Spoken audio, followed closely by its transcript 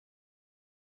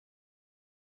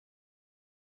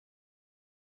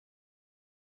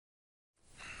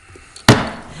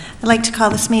I'd like to call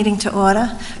this meeting to order.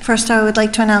 First, I would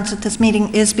like to announce that this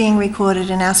meeting is being recorded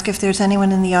and ask if there's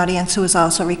anyone in the audience who is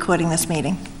also recording this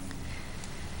meeting.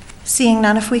 Seeing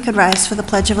none, if we could rise for the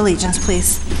Pledge of Allegiance,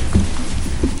 please.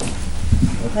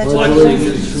 Pledge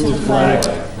allegiance to the flag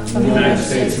of the United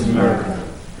States of America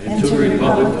and to the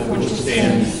republic for which it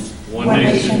stands, one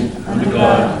nation, under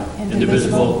God,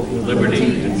 indivisible, with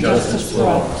liberty and justice for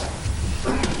all.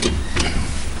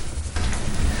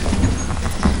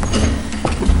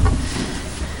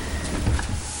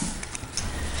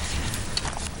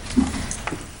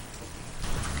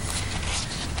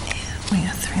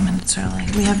 Early.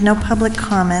 We have no public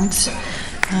comments.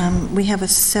 We have a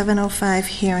 7:05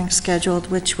 hearing scheduled,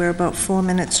 which we're about 4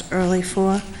 minutes early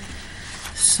for.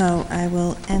 So I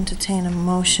will entertain a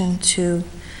motion to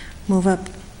move up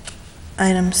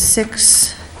item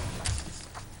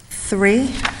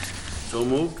 6.3. So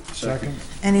moved. Second.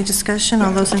 Any discussion?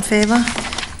 All those in favor?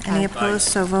 Any opposed?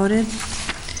 So voted.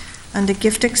 Under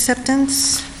gift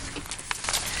acceptance,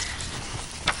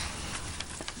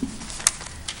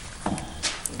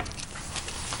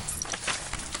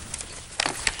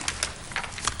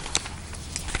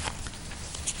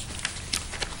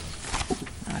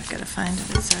 find it,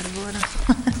 it's out of order.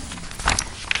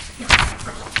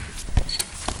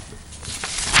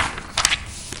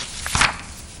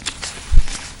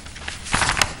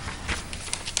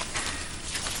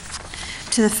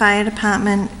 To the fire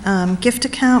department gift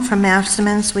account from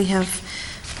Masterman's, we have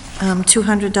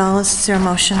 $200. Is there a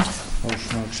motion? Motion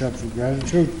to accept with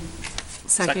gratitude.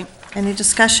 Second. Any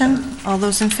discussion? All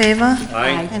those in favor?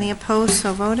 Aye. Any opposed?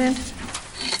 So voted.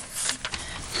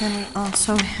 Then we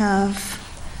also have,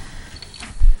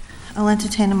 I'll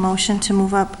entertain a motion to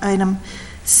move up item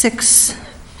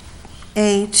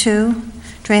 6A2,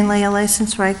 drain layer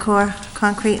license, Rycor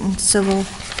Concrete and Civil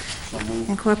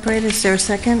Incorporated. Is there a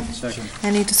second? Second.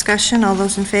 Any discussion? All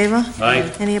those in favor?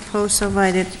 Aye. Any opposed? So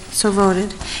voted.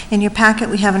 In your packet,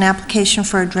 we have an application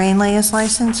for a drain layers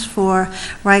license for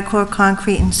Rycor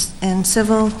Concrete and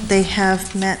Civil. They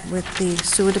have met with the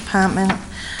sewer department.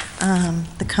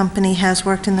 The company has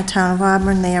worked in the town of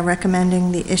Auburn. They are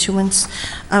recommending the issuance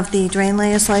of the drain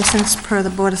layers license per the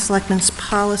Board of Selectmen's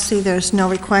policy. There's no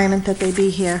requirement that they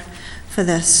be here for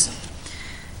this.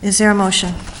 Is there a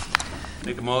motion?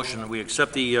 Make a motion that we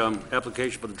accept the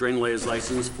application for the drain layers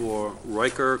license for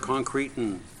Riker Concrete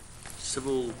and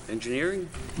Civil Engineering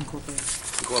Incorporated.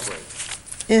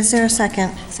 Is there a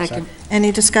second? Second.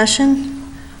 Any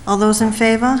discussion? All those in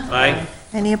favor? Aye.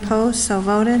 Any opposed? So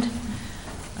voted.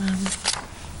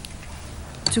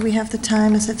 Do we have the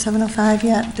time? Is it 7:05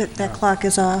 yet? That clock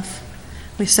is off.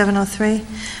 We're 7:03.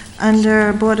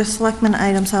 Under Board of Selectmen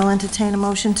items, I'll entertain a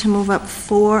motion to move up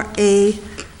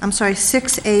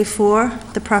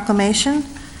 6A4, the proclamation.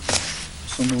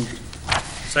 So moved.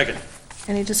 Second.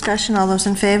 Any discussion? All those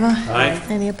in favor? Aye.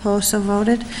 Any opposed? So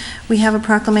voted. We have a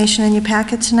proclamation in your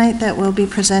packet tonight that will be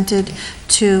presented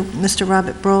to Mr.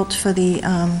 Robert Brolt for the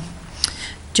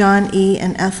John E.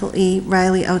 and Ethel E.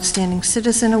 Riley Outstanding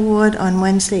Citizen Award on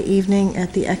Wednesday evening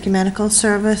at the Ecumenical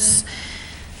Service.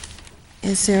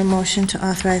 Is there a motion to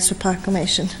authorize the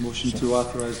proclamation? Motion to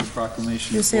authorize the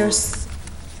proclamation Is there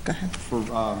go ahead. for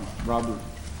Robert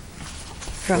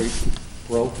Bro.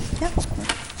 Bro. Yep.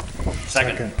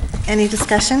 Second. Any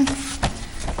discussion?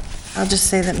 I'll just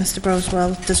say that Mr. Bro's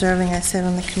well deserving. I sit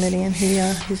on the committee, and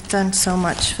he's done so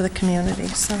much for the community.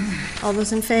 So, all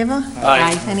those in favor?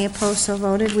 Aye. Any opposed? So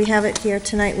voted. We have it here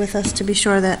tonight with us to be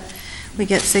sure that we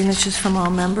get signatures from all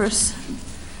members.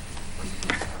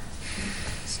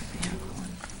 So we have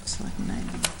one selectman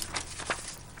item.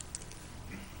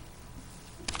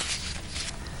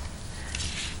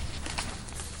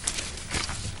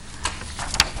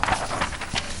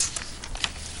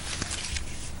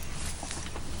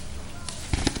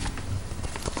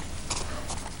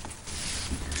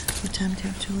 What time do you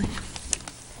have, Julie?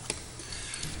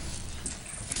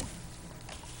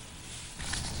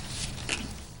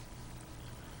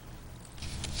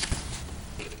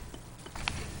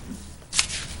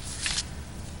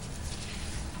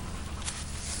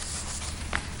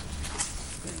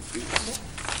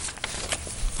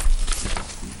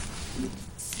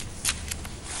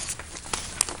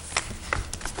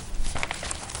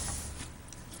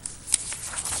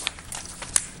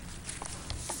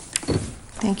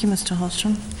 Thank you, Mr.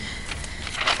 Holstrom.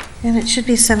 And it should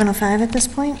be 7:05 at this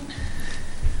point.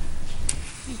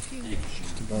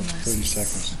 Just about 30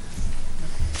 seconds.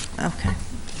 Okay.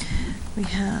 We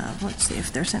have, let's see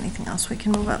if there's anything else we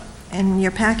can move up. In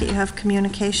your packet, you have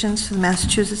communications to the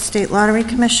Massachusetts State Lottery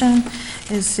Commission.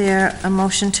 Is there a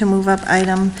motion to move up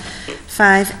item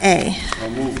 5A? I'll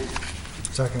move.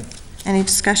 Second. Any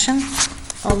discussion?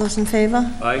 All those in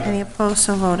favor? Aye. Any opposed?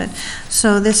 So voted.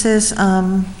 So this is,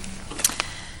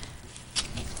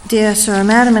 dear Sir or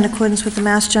Madam, in accordance with the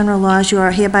Mass General laws, you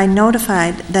are hereby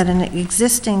notified that an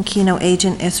existing Keno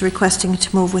agent is requesting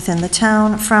to move within the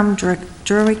town from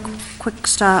Drury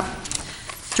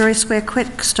Square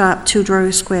Quick Stop to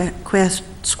Drury Square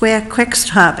Quick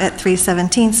Stop at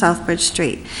 317 Southbridge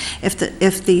Street.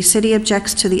 If the city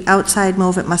objects to the outside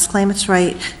move, it must claim its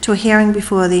right to a hearing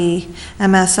before the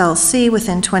MSLC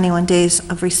within 21 days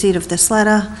of receipt of this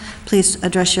letter. Please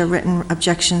address your written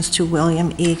objections to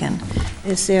William Egan.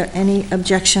 Is there any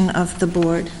objection of the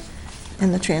board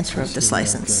in the transfer of this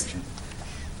license?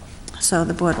 So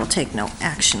the board will take no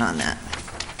action on that.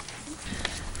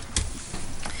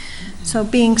 So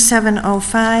being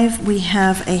 7:05, we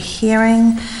have a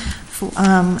hearing for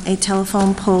a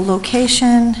telephone pole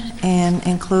location, and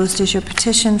enclosed is your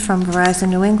petition from Verizon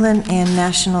New England and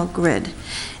National Grid.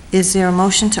 Is there a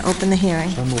motion to open the hearing?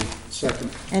 So moved.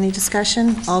 Second. Any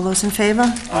discussion? All those in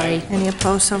favor? Aye. Any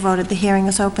opposed? So voted. The hearing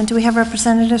is open. Do we have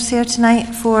representatives here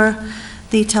tonight for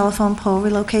the telephone pole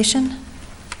relocation?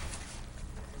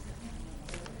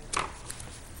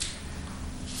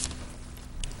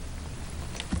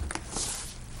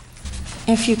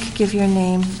 If you could give your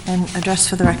name and address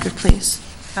for the record, please.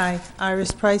 Hi,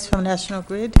 Iris Price from National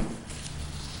Grid.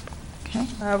 Okay.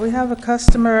 We have a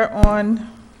customer on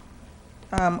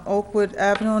Oakwood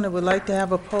Avenue that would like to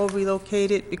have a pole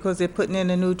relocated because they're putting in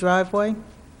a new driveway.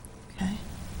 Okay.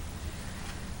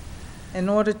 In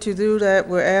order to do that,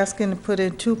 we're asking to put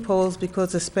in 2 poles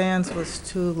because the spans was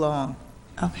too long.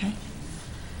 Okay.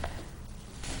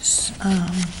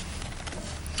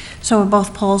 So are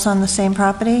both poles on the same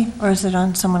property, or is it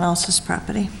on someone else's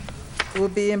property? We'll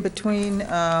be in between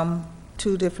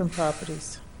 2 different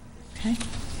properties. Okay.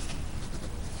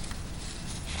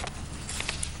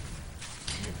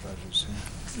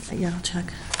 Yeah, I'll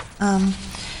check.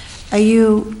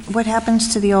 What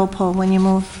happens to the old pole when you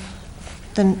move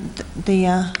the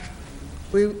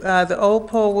The old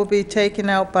pole will be taken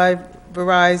out by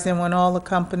Verizon when all the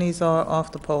companies are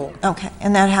off the pole. okay,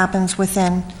 and that happens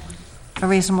within a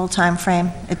reasonable time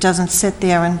frame? It doesn't sit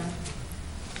there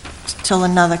until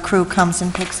another crew comes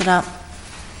and picks it up?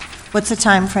 What's the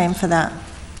time frame for that?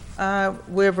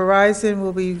 Where Verizon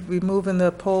will be removing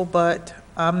the pole butt,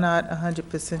 I'm not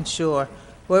 100% sure.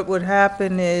 What would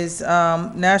happen is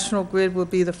National Grid will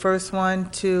be the first one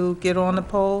to get on the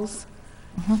poles,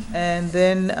 and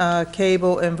then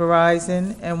Cable and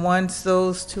Verizon. And once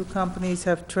those 2 companies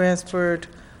have transferred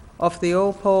off the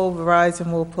old pole,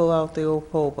 Verizon will pull out the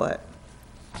old pole butt.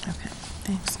 Okay,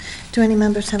 thanks. Do any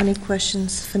members have any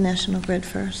questions for National Grid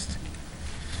first?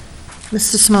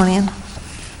 Mr. Simonian?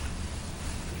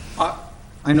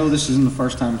 I know this isn't the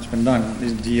first time it's been done.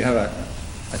 Do you have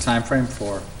a time frame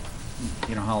for,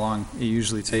 how long it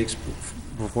usually takes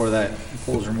before that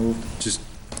pole's removed? Just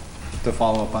to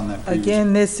follow up on that previous.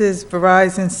 Again, this is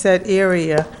Verizon set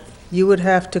area. You would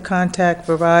have to contact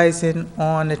Verizon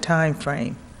on the time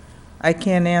frame. I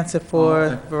can't answer for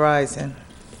Oh, okay. Verizon.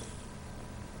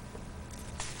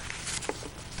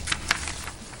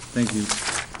 Thank you.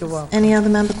 You're welcome. Any other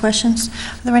member questions?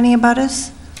 Are there any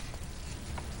abutters?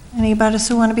 Any abutters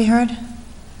who want to be heard?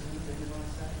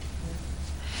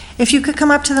 If you could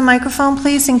come up to the microphone,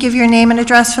 please, and give your name and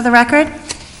address for the record.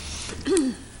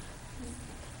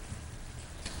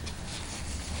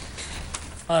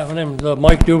 Hi, my name is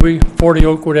Mike Doobie, 40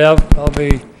 Oakwood Ave. I'll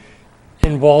be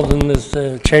involved in this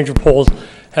change of poles.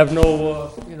 Have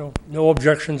no, no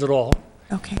objections at all.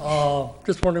 Okay.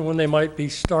 Just wondering when they might be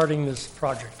starting this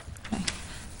project.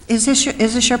 Is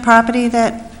this your property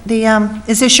that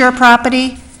is this your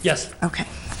property? Yes. Okay.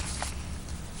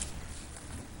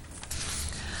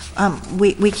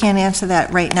 We can't answer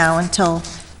that right now until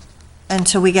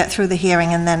we get through the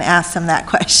hearing and then ask them that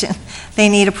question. They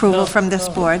need approval from this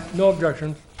board. No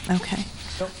objections. Okay,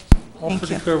 All Thank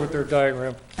pretty you. clear with their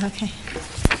diagram. okay.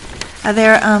 Are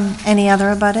there any other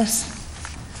abutters?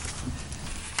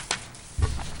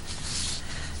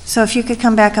 So if you could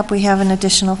come back up, we have an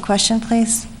additional question,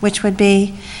 please, which would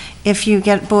be, if you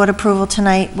get board approval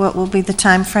tonight, what will be the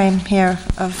time frame here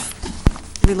of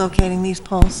relocating these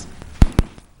poles?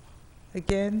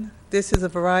 Again, this is a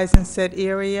Verizon set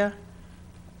area.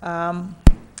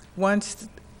 Once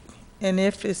and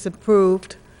if it's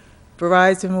approved,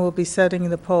 Verizon will be setting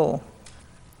the pole.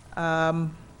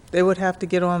 They would have to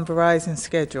get on Verizon's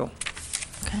schedule.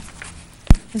 Okay.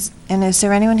 And is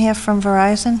there anyone here from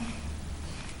Verizon?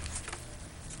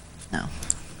 No.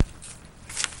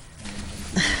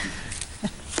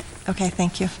 Okay,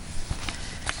 thank you.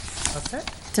 Okay.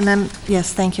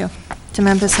 Yes, thank you. Do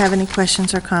members have any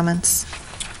questions or comments?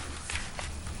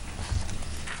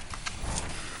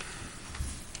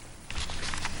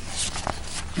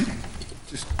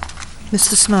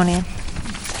 Mr. Simonian?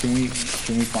 Can we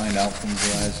find out from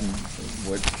Verizon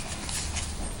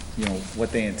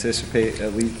what they anticipate,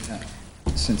 at least,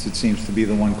 since it seems to be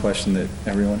the one question that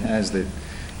everyone has that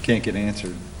can't get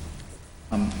answered?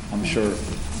 I'm sure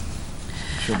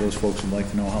those folks would like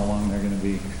to know how long they're gonna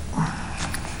be.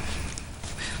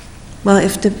 Well,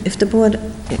 if the board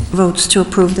votes to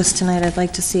approve this tonight, I'd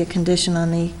like to see a condition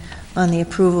on the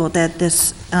approval that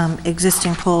this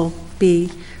existing pole be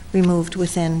removed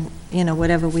within,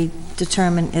 whatever we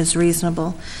determine is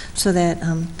reasonable, so that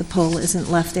the pole isn't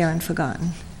left there and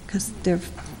forgotten. Because there've,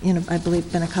 I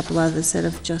believe, been a couple others that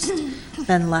have just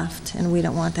been left, and we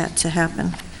don't want that to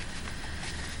happen.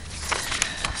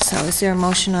 So is there a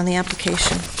motion on the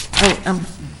application? Oh,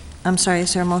 I'm sorry,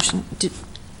 is there a motion?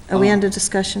 Are we under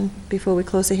discussion before we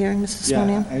close the hearing, Mr.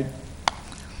 Simonian? Yeah,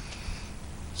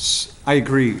 I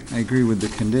agree. I agree with the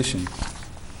condition.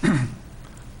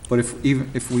 But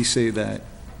if we say that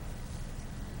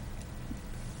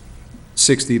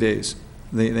 60 days,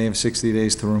 they have 60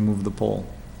 days to remove the pole,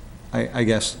 I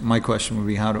guess my question would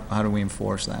be, how do we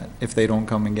enforce that? If they don't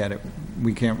come and get it,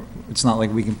 we can't, it's not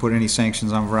like we can put any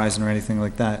sanctions on Verizon or anything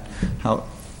like that.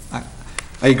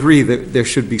 I agree that there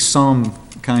should be some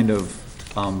kind of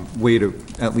way to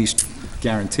at least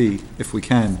guarantee, if we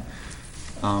can.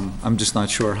 I'm just not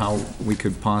sure how we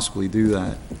could possibly do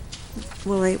that.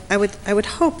 Well, I would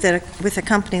hope that with a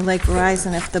company like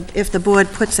Verizon, if the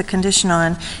board puts a condition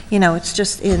on, it's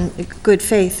just in good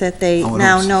faith that they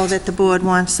now know that the board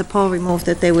wants the pole removed,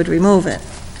 that they would remove it.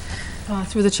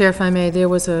 Through the chair, if I may, there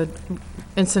was an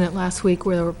incident last week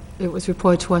where it was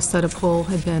reported to us that a pole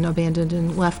had been abandoned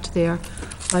and left there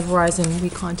by Verizon. We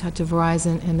contacted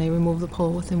Verizon, and they removed the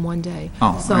pole within 1 day.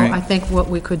 Oh, so right. I think what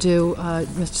we could do,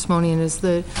 Mr. Simonian, is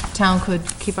the town could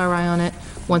keep our eye on it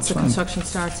once the construction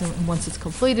starts and once it's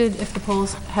completed. If the pole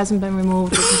hasn't been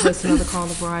removed, we can place another call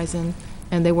to Verizon,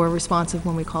 and they were responsive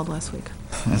when we called last week.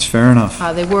 That's fair enough.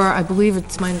 They were, I believe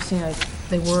it's my understanding,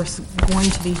 they were going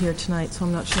to be here tonight, so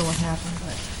I'm not sure what happened,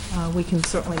 but we can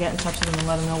certainly get in touch with them and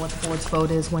let them know what the board's vote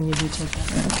is when you do take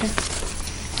that. Okay.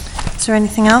 Is there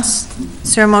anything else?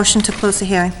 Is there a motion to close the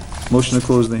hearing? Motion to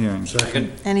close the hearing.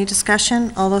 Second. Any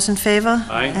discussion? All those in favor?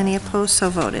 Aye. Any opposed? So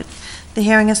voted. The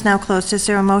hearing is now closed. Is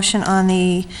there a motion on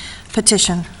the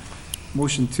petition?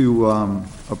 Motion to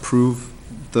approve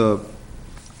the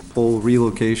pole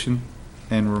relocation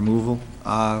and removal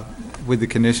with the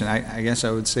condition, I guess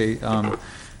I would say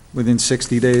within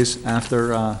 60 days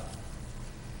after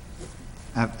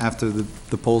after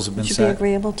the poles have been Would you be set.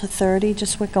 agreeable to 30,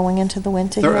 just we're going into the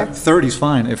winter here? 30's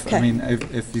fine, if, I Okay. mean,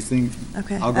 if you think,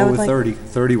 Okay. I'll I go would with like- 30.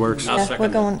 30 works. I'll Yeah, second we're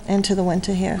that. going into the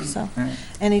winter here, so. Alright.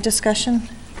 Any discussion?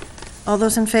 All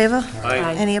those in favor?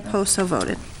 Aye. Any opposed? So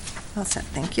voted. All set,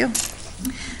 thank you.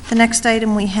 The next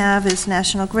item we have is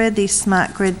National Grid, the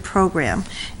Smart Grid Program.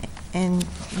 In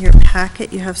your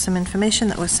packet, you have some information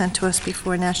that was sent to us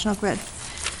before National Grid.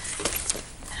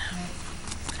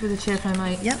 Through the chair, if I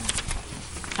might. Yep.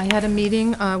 I had a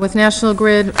meeting with National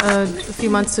Grid a few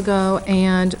months ago,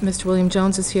 and Mr. William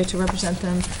Jones is here to represent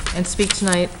them and speak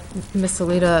tonight. Ms.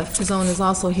 Alita Fazone is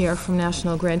also here from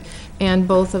National Grid, and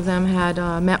both of them had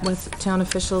met with town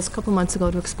officials a couple months ago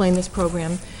to explain this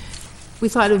program. We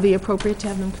thought it would be appropriate to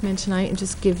have them come in tonight and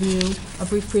just give you a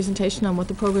brief presentation on what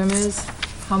the program is,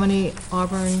 how many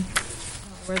Auburn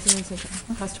residents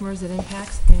and customers it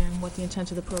impacts, and what the intent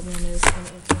of the program is, and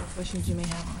answer any questions you may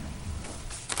have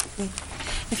on it.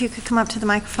 If you could come up to the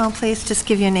microphone, please, just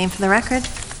give your name for the record.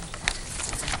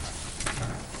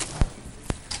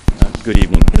 Good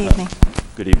evening. Good evening.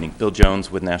 Good evening. Bill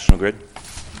Jones with National Grid.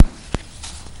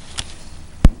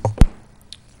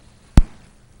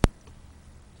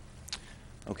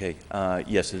 Okay,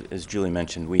 yes, as Julie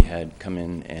mentioned, we had come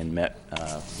in and met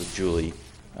with Julie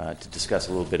to discuss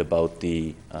a little bit about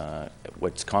the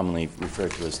what's commonly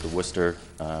referred to as the Worcester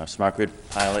Smart Grid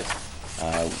pilot.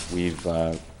 We've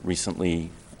recently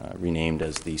renamed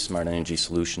as the Smart Energy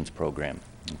Solutions Program.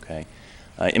 Okay,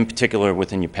 in particular,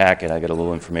 within your packet, I got a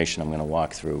little information I'm going to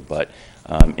walk through, but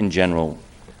in general,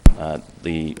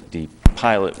 the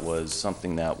pilot was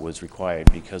something that was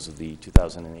required because of the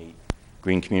 2008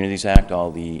 Green Communities Act.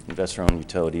 All the investor-owned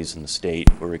utilities in the state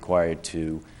were required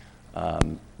to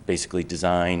basically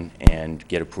design and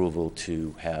get approval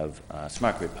to have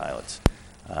smart grid pilots.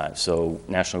 So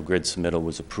National Grid submittal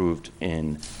was approved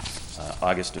in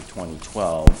August of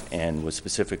 2012 and was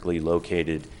specifically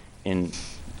located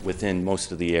within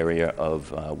most of the area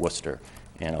of Worcester,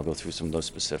 and I'll go through some of those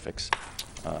specifics.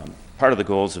 Part of the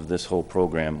goals of this whole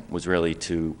program was really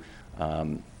to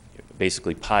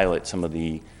basically pilot some of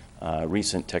the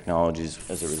recent technologies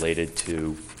as it related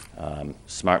to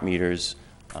smart meters,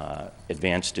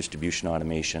 advanced distribution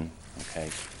automation, okay?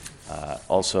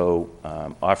 Also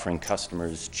offering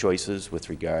customers choices with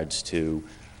regards to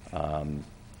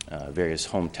various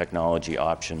home technology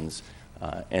options,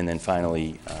 and then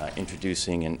finally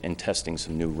introducing and testing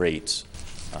some new rates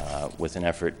with an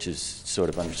effort to sort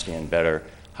of understand better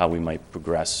how we might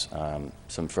progress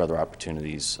some further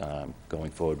opportunities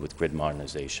going forward with grid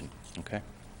modernization, okay?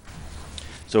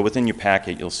 So within your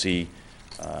packet, you'll see,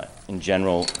 in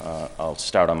general, I'll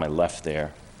start on my left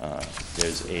there,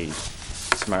 there's a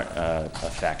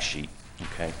fact sheet,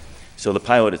 okay? So the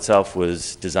pilot itself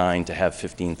was designed to have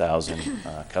 15,000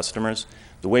 customers.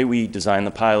 The way we designed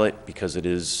the pilot, because it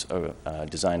is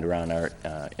designed around our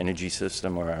energy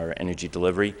system or our energy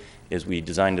delivery, is we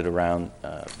designed it around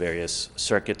various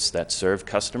circuits that serve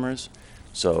customers.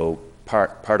 So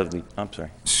part of the, I'm sorry.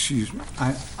 Excuse me,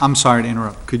 I'm sorry to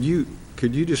interrupt. Could you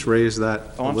just raise that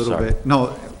a I'm little sorry. bit?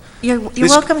 No, You're This-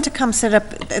 welcome to come sit up,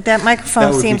 that microphone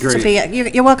That would be seems to great.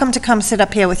 be, you're welcome to come sit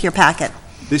up here with your packet.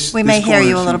 this We may this hear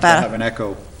you corner a little seems to better. have an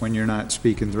echo when you're not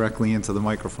speaking directly into the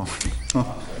microphone.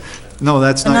 No,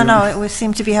 that's No, not. we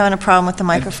seem to be having a problem with the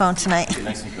microphone tonight.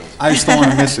 Nice and cozy. I just don't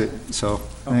want to miss it, so,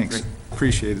 thanks. great.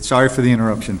 Appreciate it. Sorry for the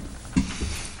interruption.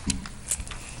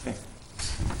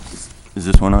 Is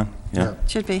this one on? Yeah.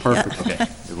 Should be, yeah. Perfect. Okay,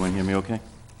 everyone hear me okay?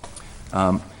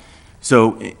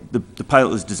 So the pilot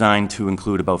was designed to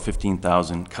include about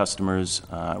 15,000 customers.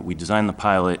 We designed the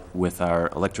pilot with our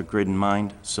electric grid in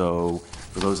mind. So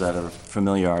for those that are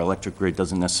familiar, our electric grid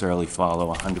doesn't necessarily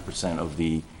follow 100% of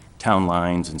the town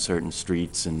lines and certain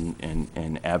streets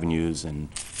and avenues and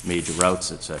major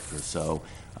routes, et cetera. So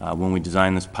when we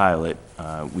designed this pilot,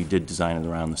 we did design it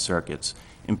around the circuits.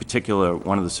 In particular,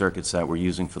 one of the circuits that we're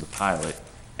using for the pilot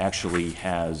actually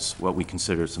has what we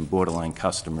consider some borderline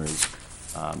customers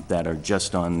that are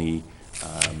just on the,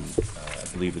 I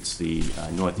believe it's the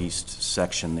northeast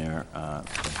section there,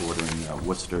 bordering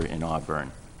Worcester and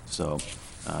Auburn. So,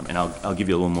 and I'll give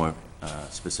you a little more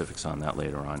specifics on that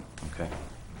later on, okay?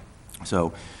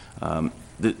 So,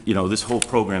 this whole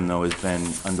program, though, has been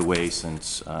underway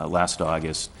since last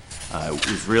August. It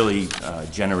was really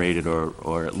generated,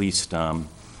 or at least a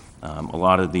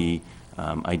lot of the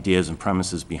ideas and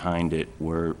premises behind it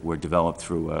were developed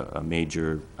through a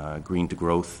major Green to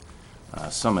Growth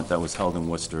summit that was held in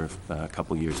Worcester a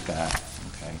couple years back,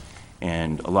 okay?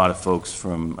 And a lot of folks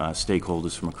from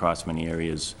stakeholders from across many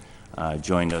areas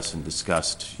joined us and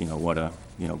discussed, what a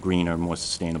greener, more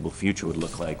sustainable future would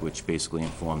look like, which basically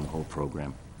informed the whole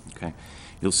program, okay?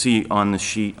 You'll see on the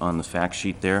sheet, on the fact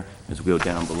sheet there, as we go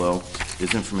down below,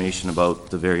 there's information about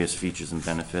the various features and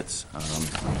benefits.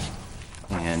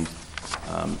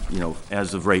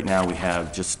 As of right now, we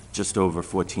have just over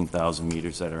 14,000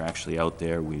 meters that are actually out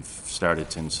there. We've started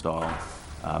to install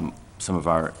some of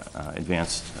our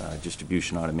advanced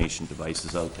distribution automation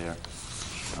devices out there.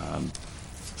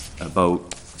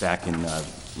 About back in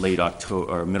late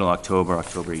October, or middle October,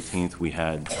 October 18th,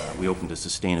 we opened a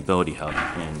sustainability hub,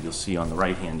 and you'll see on the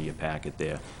right hand of your packet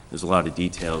there's a lot of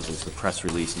details. There's the press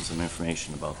release and some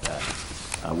information about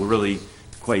that. We're really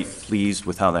quite pleased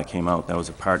with how that came out. That was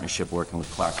a partnership working with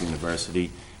Clark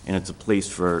University, and it's a place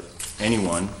for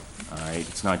anyone, all right?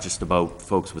 It's not just about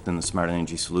folks within the Smart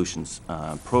Energy Solutions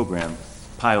program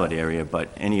pilot area, but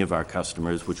any of our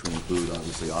customers, which would include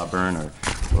obviously Auburn or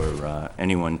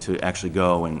anyone, to actually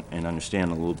go and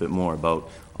understand a little bit more about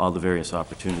all the various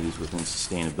opportunities within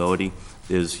sustainability.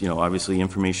 There's, obviously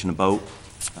information about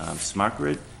Smart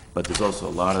Grid, but there's also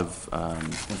a lot of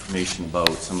information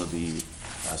about some of the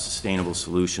sustainable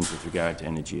solutions with regard to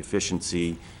energy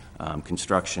efficiency,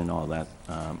 construction, all that,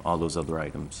 all those other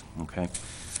items, okay?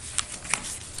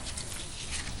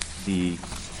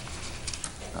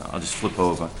 I'll just flip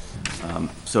over.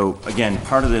 So again,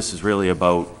 part of this is really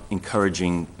about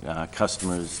encouraging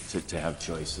customers to have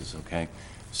choices, okay?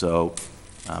 So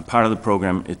part of the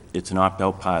program, it's an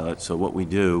opt-out pilot, so what we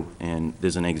do, and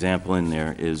there's an example in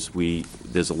there, is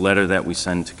there's a letter that we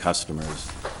send to customers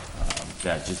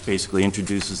that just basically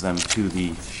introduces them to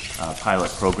the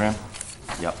pilot program.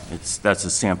 Yep, that's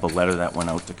a sample letter that went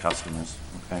out to customers,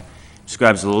 okay?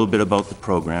 Describes a little bit about the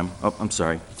program. Oh, I'm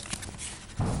sorry.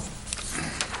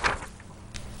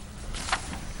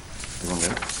 Everyone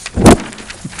get it?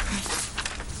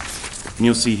 And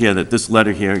you'll see here that this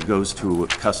letter here goes to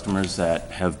customers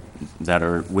that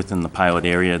are within the pilot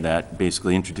area, that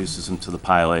basically introduces them to the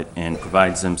pilot and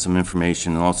provides them some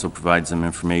information, and also provides them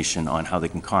information on how they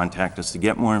can contact us to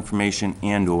get more information,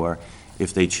 and/or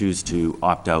if they choose to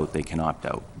opt out, they can opt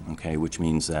out, okay? Which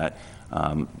means that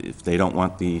if they don't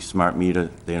want the smart meter,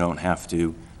 they don't have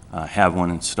to have one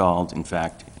installed. In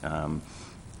fact,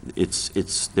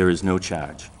 there is no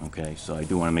charge, okay? So I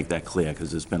do want to make that clear,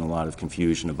 because there's been a lot of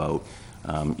confusion about,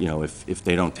 you know, if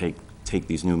they don't take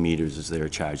these new meters, is there a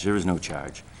charge? There is no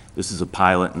charge. This is a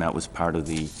pilot, and that was part of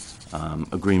the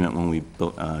agreement when we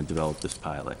developed this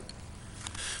pilot.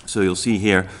 So you'll see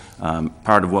here,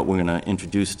 part of what we're going to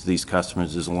introduce to these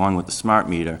customers is, along with the smart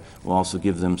meter, we'll also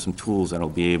give them some tools that'll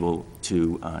be able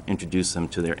to introduce them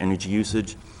to their energy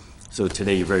usage. So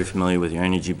today, you're very familiar with your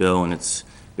energy bill, and it's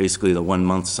basically the 1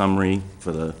 month summary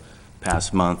for the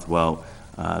past month. Well,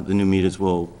 the new meters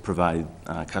will provide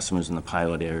customers in the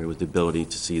pilot area with the ability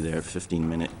to see their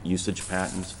 15-minute usage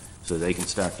patterns, so they can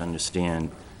start to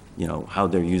understand, you know, how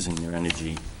they're using their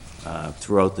energy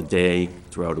throughout the day,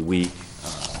 throughout a week,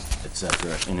 et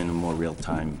cetera, and in a more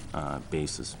real-time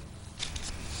basis.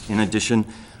 In addition,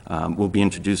 we'll be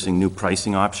introducing new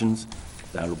pricing options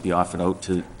that will be offered out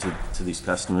to these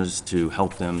customers to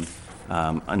help them,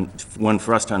 one,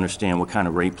 for us to understand what kind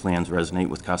of rate plans resonate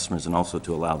with customers, and also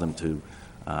to allow them to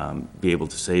be able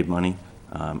to save money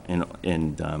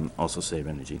and also save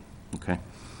energy, okay?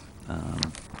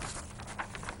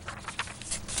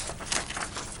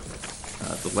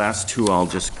 The last two I'll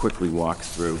just quickly walk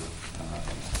through,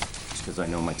 just because I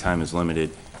know my time is limited,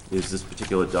 is this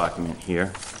particular document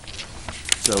here.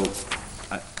 So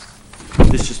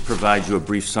this just provides you a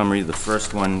brief summary. The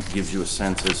first one gives you a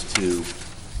sense as to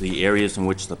the areas in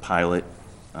which the pilot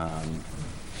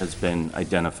has been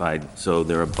identified. So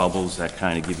there are bubbles that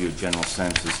kind of give you a general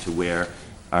sense as to where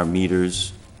our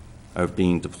meters are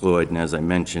being deployed. And as I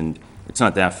mentioned, it's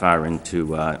not that far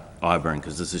into Auburn,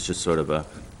 because this is just sort of a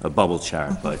bubble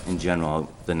chart. But in general,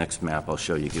 the next map I'll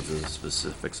show you gives you the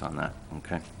specifics on that,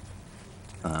 okay?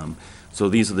 So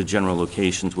these are the general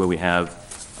locations where we have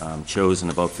chosen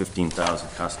about 15,000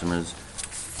 customers.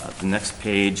 The next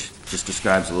page just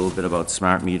describes a little bit about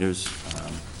smart meters.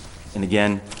 And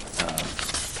again,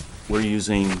 we're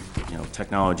using, you know,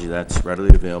 technology that's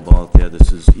readily available out there.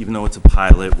 This is, even though it's a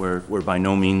pilot, we're by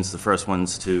no means the first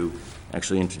ones to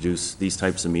actually introduce these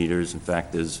types of meters. In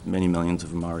fact, there's many millions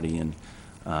of them already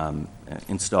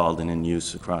installed and in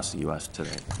use across the U.S.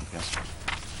 today. Okay.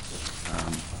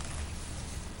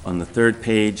 On the third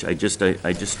page, I just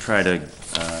try to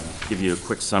give you a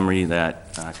quick summary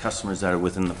that customers that are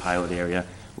within the pilot area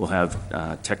will have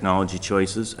technology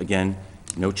choices. Again,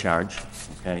 no charge.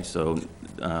 Okay, so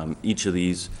each of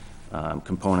these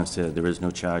components there is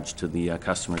no charge to the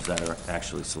customers that are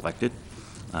actually selected.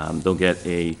 They'll get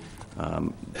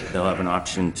they'll have an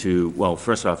option to, well,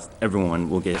 first off, everyone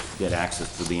will get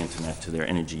access to the internet to their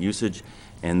energy usage.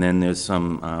 And then there's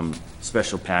some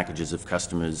special packages if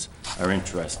customers are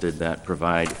interested that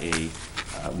provide a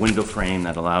window frame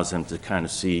that allows them to kind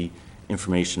of see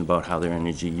information about how their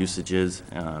energy usage is,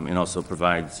 and also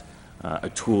provides a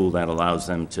tool that allows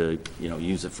them to, you know,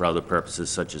 use it for other purposes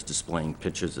such as displaying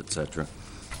pictures, etc.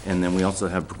 And then we also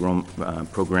have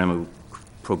programmable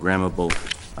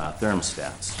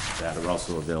thermostats that are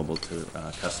also available to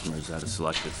customers that are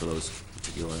selected for those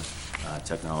particular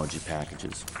technology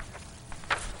packages.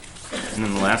 And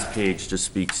then the last page just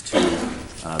speaks to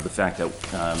the fact that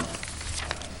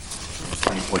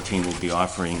 2014 will be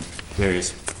offering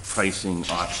various pricing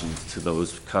options to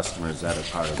those customers that are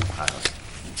part of the pilot.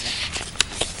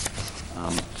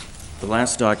 The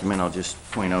last document I'll just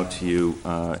point out to you,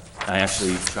 I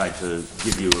actually tried to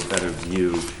give you a better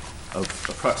view of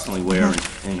approximately where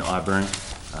in Auburn.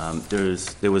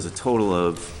 There was a total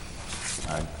of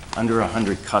under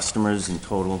 100 customers in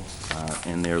total,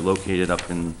 and they're located up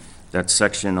in that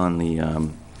section on the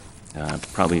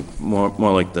probably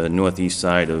more like the northeast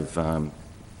side of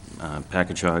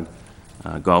Packagug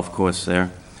golf course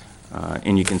there.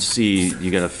 And you can see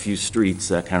you got a few streets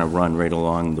that kind of run right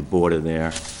along the border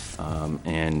there.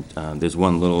 And there's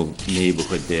one little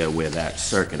neighborhood there where that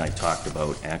circuit I talked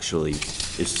about actually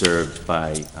is served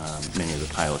by many of the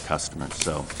pilot customers.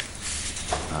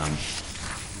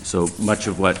 So much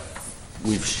of what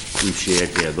we've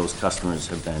shared here, those customers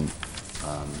have been,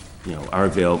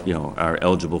 are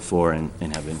eligible for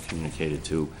and have been communicated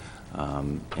to,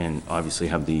 and obviously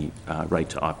have the right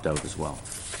to opt out as well.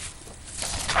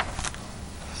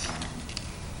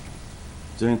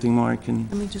 Is there anything more I can?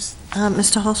 Let me just,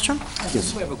 Mr. Holstrom?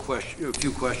 Yes. We have a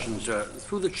few questions.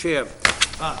 Through the chair,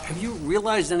 have you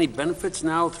realized any benefits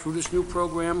now through this new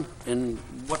program, and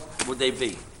what would they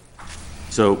be?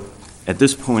 So at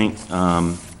this point,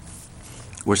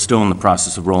 we're still in the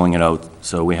process of rolling it out.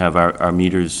 So we have our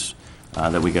meters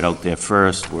that we get out there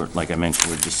first. Like I mentioned,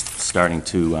 we're just starting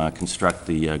to construct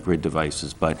the grid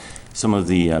devices. But some of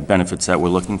the benefits that we're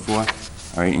looking for,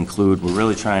 include, we're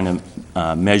really trying to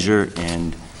measure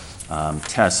and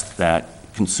test that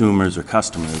consumers or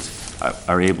customers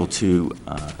are able to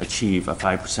achieve a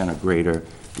 5% or greater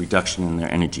reduction in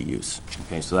their energy use.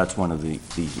 Okay, so that's one of the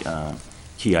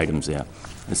key items there.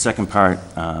 The second part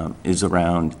is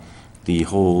around the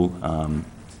whole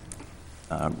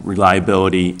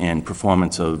reliability and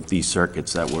performance of these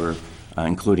circuits that we're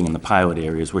including in the pilot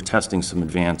areas. We're testing some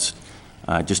advanced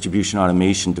distribution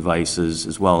automation devices,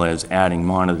 as well as adding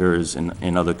monitors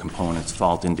and other components,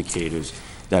 fault indicators,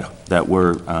 that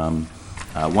we're,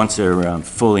 once they're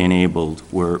fully enabled,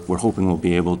 we're hoping we'll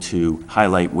be able to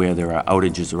highlight where there are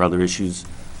outages or other issues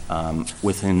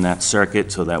within that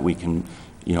circuit so that we can,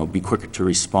 be quicker to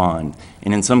respond.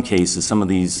 And in some cases, some of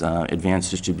these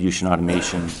advanced distribution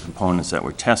automation components that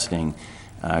we're testing,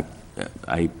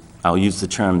 I'll use the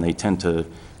term, they tend to,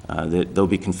 they'll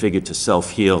be configured to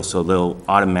self-heal, so they'll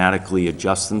automatically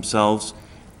adjust themselves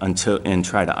and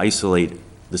try to isolate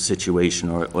the situation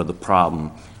or the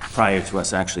problem prior to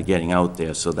us actually getting out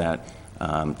there, so that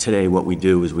today what we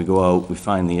do is we go out, we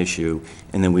find the issue,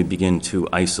 and then we begin to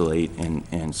isolate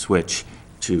and switch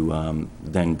to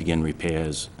then begin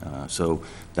repairs. So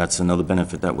that's another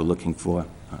benefit that we're looking for.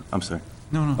 I'm sorry.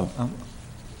 No.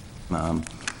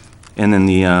 And then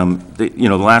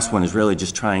the last one is really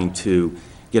just trying to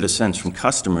get a sense from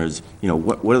customers,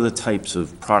 what are the types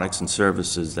of products and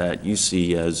services that you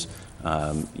see as,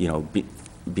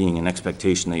 being an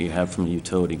expectation that you have from a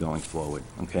utility going forward,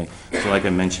 okay? So like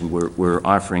I mentioned, we're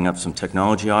offering up some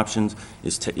technology options.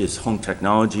 Is home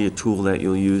technology a tool that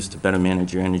you'll use to better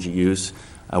manage your energy use?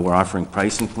 We're offering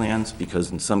pricing plans,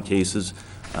 because in some cases,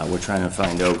 we're trying to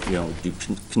find out, do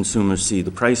consumers see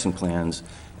the pricing plans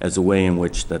as a way in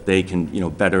which that they can,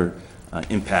 better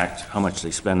impact how much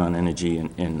they spend on energy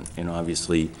and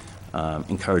obviously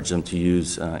encourage them to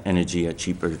use energy at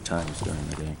cheaper times during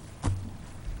the day.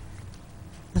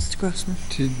 Mr. Grossman?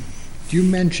 Did you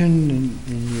mention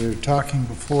in your talking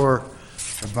before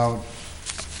about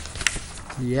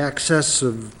the access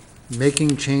of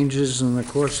making changes in the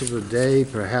course of the day,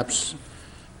 perhaps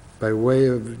by way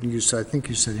of, I think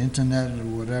you said internet or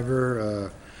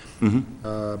whatever?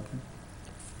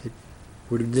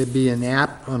 Would there be an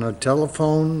app on a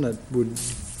telephone that the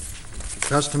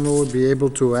customer would be able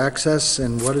to access,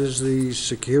 and what is the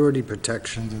security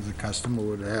protection that the customer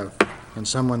would have, and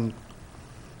someone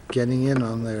getting in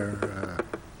on their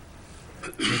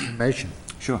information?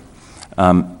 Sure.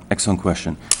 Excellent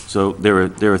question. So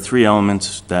there are three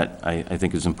elements that I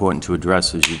think is important to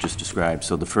address, as you just described.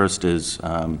 So the first is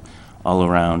all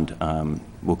around,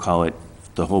 we'll call it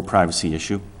the whole privacy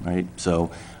issue, right?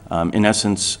 So in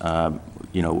essence,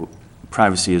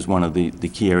 privacy is one of the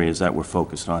key areas that we're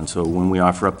focused on. So when we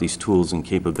offer up these tools and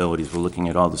capabilities, we're looking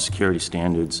at all the security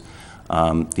standards,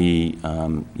 the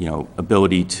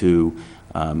ability to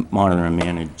monitor and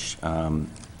manage,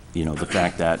 the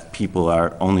fact that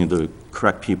only the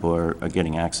correct people are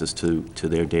getting access to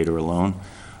their data alone.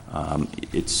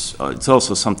 It's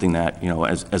also something that,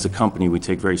 as a company, we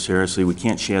take very seriously. We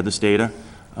can't share this data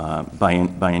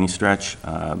by any stretch,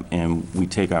 and we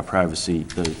take our privacy,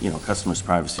 customers'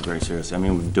 privacy, very seriously. I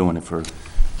mean, we've been doing it for,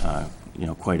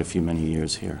 quite a few many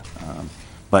years here.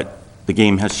 But the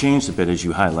game has changed a bit, as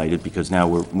you highlighted, because now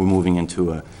we're moving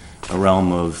into a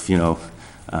realm of,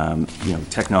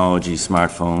 technology,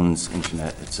 smartphones,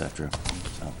 internet, et cetera.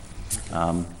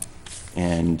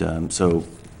 So,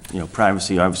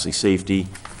 privacy, obviously safety.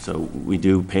 So we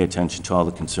do pay attention to all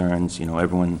the concerns.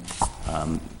 Everyone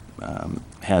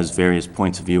has various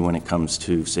points of view when it comes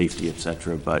to safety, et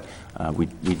cetera, but we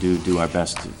do our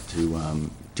best to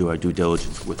do our due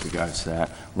diligence with regards to that.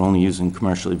 We're only using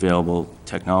commercially available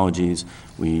technologies.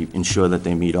 We ensure that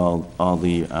they meet all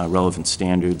the relevant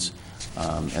standards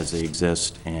as they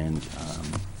exist, and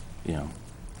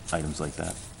items like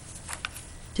that.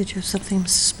 Did you have something,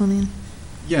 Mrs. Spillian?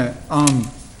 Yeah,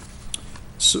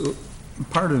 so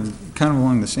kind of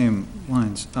along the same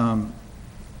lines, I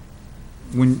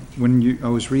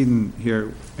was reading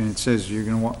here, and it says you're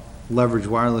going to leverage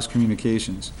wireless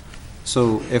communications.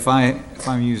 So if I'm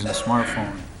using a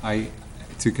smartphone,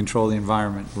 to control the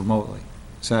environment remotely,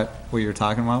 is that what you're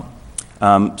talking about?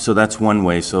 So that's one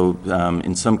way. So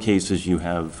in some cases, you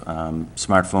have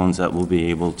smartphones that will be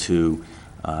able to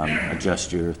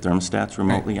adjust your thermostats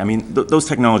remotely. I mean, those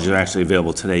technologies are actually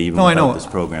available today, even without this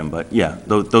program. But yeah,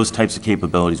 those types of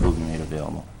capabilities will be made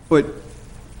available. But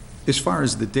as far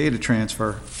as the data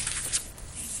transfer,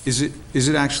 is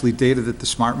it actually data that the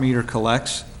smart meter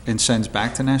collects and sends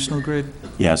back to National Grid?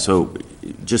 Yeah. So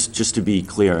just to be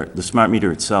clear, the smart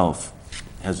meter itself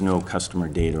has no customer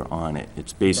data on it.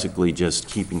 It's basically just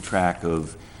keeping track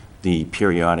of the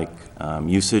periodic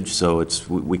usage. So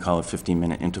we call it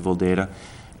 15-minute interval data.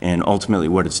 And ultimately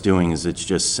what it's doing is it's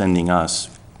just sending us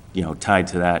tied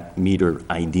to that meter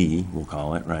ID, we'll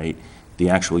call it, right? The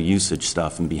actual usage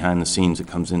stuff, and behind the scenes, it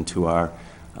comes into our,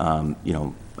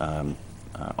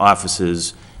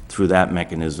 offices through that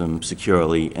mechanism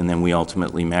securely, and then we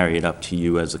ultimately marry it up to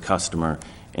you as a customer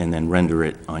and then render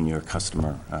it on your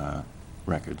customer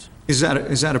records. Is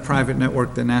that a private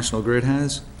network that National Grid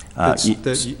has?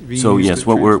 So yes,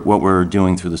 what we're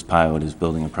doing through this pilot is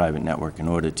building a private network in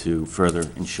order to further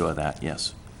ensure that,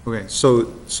 yes. Okay,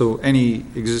 so any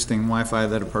existing Wi-Fi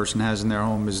that a person has in their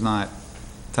home is not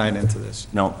tied into this?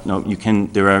 No, you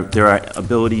can, there are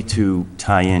ability to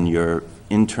tie in your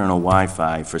internal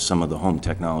Wi-Fi for some of the home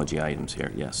technology items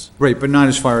here, yes. Right, but not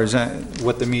as far as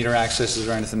what the meter accesses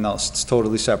or anything else. It's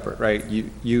totally separate, right?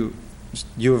 You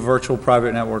have a virtual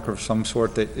private network of some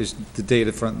sort that is the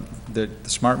data from the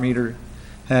smart meter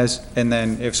has, and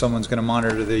then if someone's going to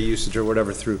monitor the usage or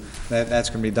whatever through, that's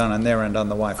going to be done on their end on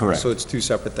the Wi-Fi. Correct. So it's two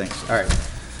separate things. All right.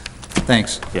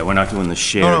 Thanks. Yeah, we're not doing the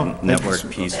shared No, network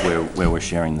piece where we're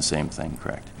sharing the same thing,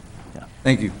 correct? Yeah.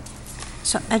 Thank you.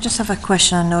 So I just have a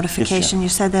question on notification. Yes, You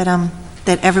said that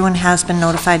everyone has been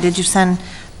notified. Did you send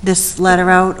this letter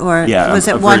out, or Yeah, was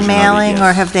a it one version of it, mailing, or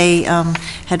yes. have they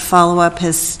had follow-up?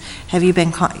 Have you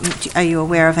been, are you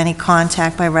aware of any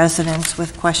contact by residents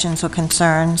with questions or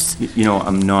concerns?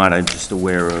 I'm not. I'm just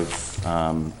aware of,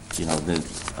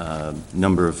 the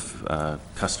number of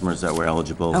customers that were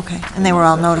eligible. Okay, and they were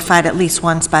all notified at least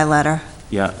once by letter?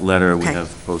 Yeah, letter, we Okay. have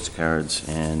postcards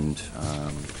and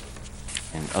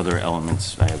other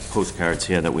elements. I have postcards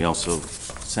here that we also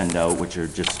send out, which are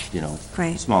just,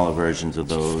 Great. smaller versions of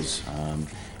those.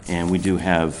 And we do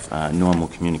have normal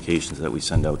communications that we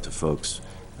send out to folks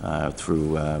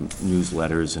through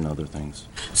newsletters and other things.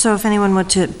 So if anyone were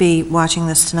to be watching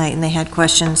this tonight and they had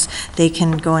questions, they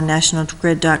can go on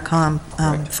nationalgrid.com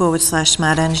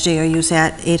 /smart energy, or use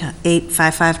that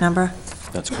 855 number?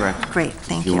 That's correct. Great,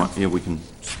 thank If you you. want, yeah, we can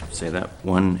say that,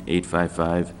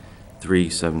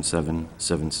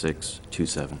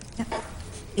 1-855-377-7627.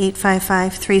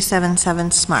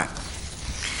 855-377-SMART.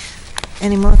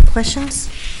 Any more questions?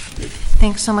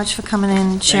 Thanks so much for coming in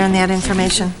and sharing that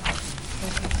information.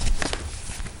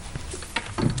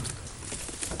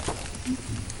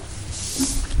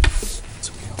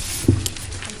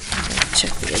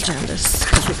 Check the agendas,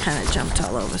 because we kind of jumped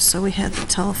all over. So we had the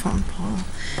telephone pole,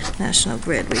 National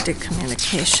Grid, we did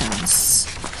communications.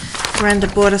 We're under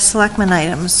Board of Selectmen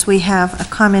items. We have a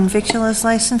common victualer's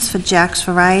license for Jack's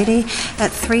Variety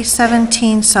at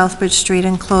 317 Southbridge Street.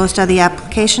 Enclosed are the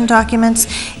application documents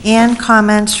and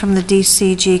comments from the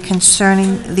DCG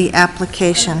concerning the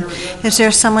application. Is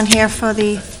there someone here for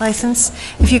the license?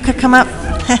 If you could come up.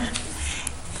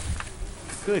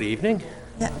 Good evening.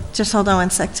 Yeah, just hold on one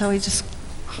sec till we just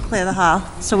clear the hall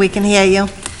so we can hear you.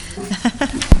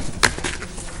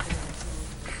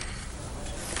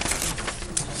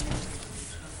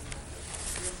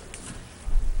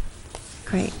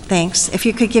 Great, thanks. If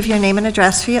you could give your name and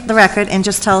address for the record and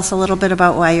just tell us a little bit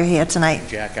about why you're here tonight.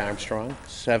 Jack Armstrong,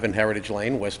 7 Heritage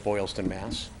Lane, West Boylston,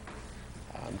 Mass.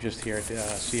 I'm just here to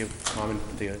see a comment.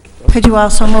 Could you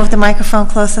also move the microphone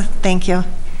closer? Thank you.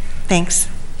 Thanks.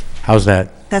 How's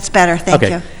that? That's better, thank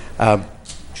you.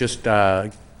 Just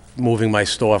moving my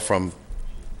store from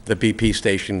the BP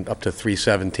station up to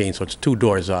 317, so it's 2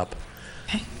 doors up.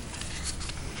 Okay.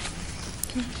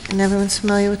 And everyone's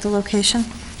familiar with the location?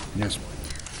 Yes.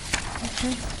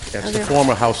 Okay. That's the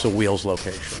former House of Wheels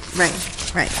location. Right,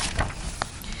 right.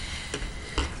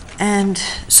 And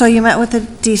so you met with the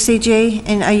DCG,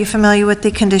 and are you familiar with the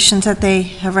conditions that they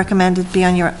have recommended be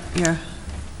on your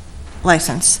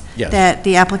license? Yes. That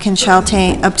the applicant shall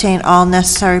obtain all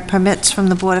necessary permits from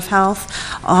the Board of Health,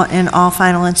 and all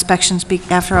final inspections,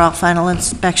 after all final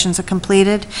inspections are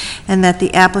completed, and that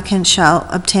the applicant shall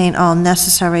obtain all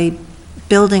necessary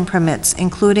building permits,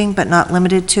 including but not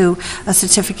limited to a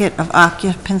certificate of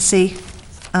occupancy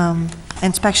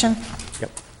inspection?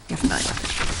 Yep. You're familiar.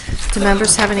 Do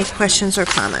members have any questions or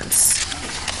comments?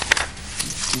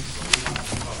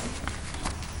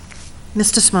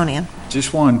 Mr. Simonian.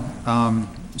 Just one,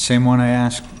 same one I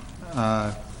asked.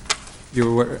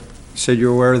 Said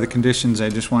you're aware of the conditions. I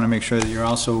just want to make sure that you're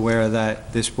also aware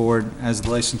that this board, as the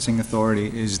licensing authority,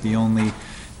 is the only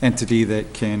entity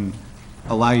that can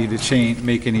allow you to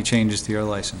make any changes to your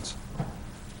license.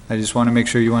 I just want to make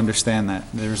sure you understand that.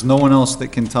 There's no one else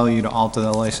that can tell you to alter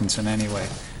the license in any way.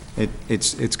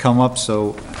 It's come up,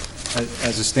 so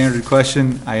as a standard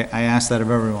question, I ask that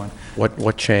of everyone.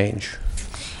 What change?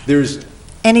 There's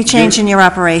Any change in your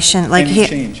operation, like any here?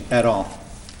 change at all,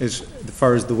 as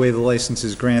far as the way the license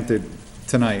is granted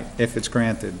tonight, if it's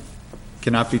granted.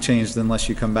 cannot be changed unless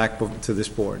you come back to this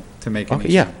board to make any Okay,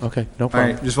 yeah, change. okay, no All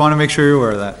problem. right, just want to make sure you're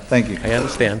aware of that. Thank you. I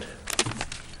understand.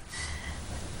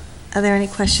 Are there any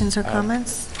questions or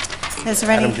comments? Is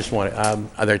there Adam any, just wanted,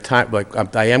 are there time,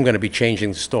 like, I am going to be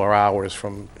changing the store hours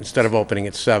from, instead of opening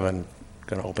at 7,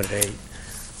 going to open at 8.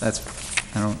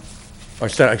 That's, I don't, Or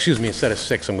instead, excuse me, instead of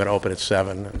 6, I'm going to open at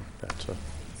 7, and that's a...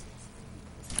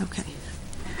 okay.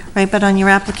 Right, but on your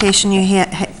application you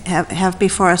have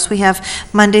before us, we have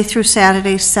Monday through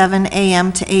Saturday, 7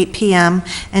 a.m. to 8 p.m.,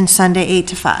 and Sunday, 8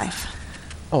 to 5.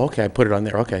 Oh, okay, I put it on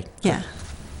there, okay. Yeah,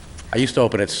 I used to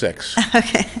open at 6.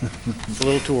 okay. It's a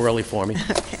little too early for me.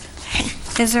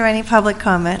 Is there any public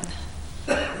comment?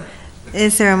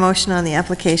 Is there a motion on the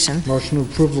application? Motion to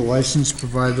approve the license,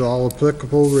 provided all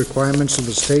applicable requirements of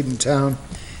the state and town,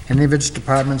 any of its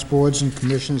departments, boards, and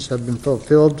commissions have been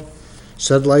fulfilled.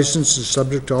 Said license is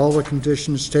subject to all the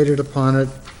conditions stated upon it.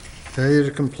 Failure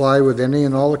to comply with any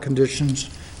and all the conditions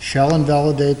shall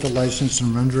invalidate the license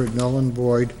and render it null and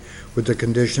void with the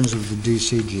conditions of the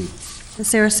DCG.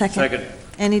 Is there a second? Second.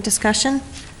 Any discussion?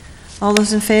 All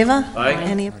those in favor? Aye.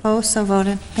 Any opposed? So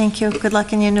voted. Thank you. Good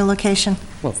luck in your new location.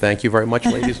 Well, thank you very much,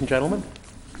 ladies and gentlemen.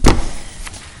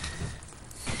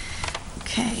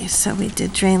 Okay, so we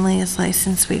did drain layers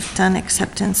license, we've done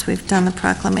acceptance, we've done the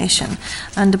proclamation.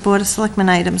 Under Board of Selectmen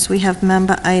items, we have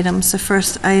member items. The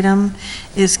first item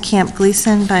is Camp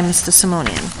Gleason by Mr.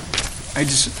 Simonian. I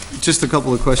just a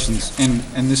couple of questions,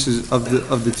 and this is, of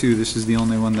the two, this is the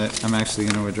only one that I'm actually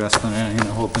going to address, and I'm going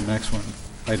to hold the next one,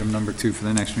 item number 2 for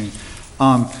the next meeting.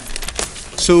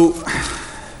 So,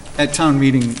 at town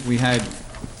meeting, we had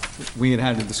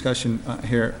a discussion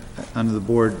here under the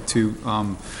board to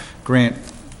grant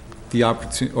the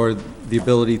opportunity, or the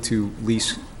ability to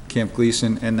lease Camp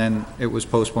Gleason, and then it was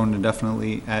postponed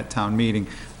indefinitely at town meeting.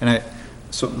 And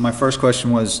so my first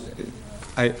question was,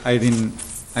 I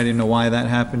didn't know why that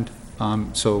happened,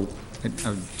 so I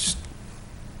just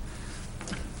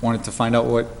wanted to find out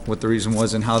what the reason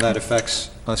was and how that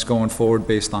affects us going forward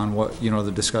based on what,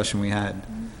 the discussion we had.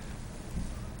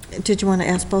 Did you want to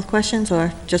ask both questions,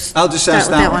 or just? I'll just ask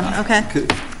start that with one. Okay.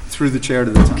 Through the chair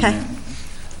to the town Okay. manager.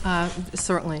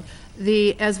 Certainly.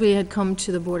 As we had come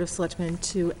to the Board of Selectmen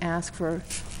to ask for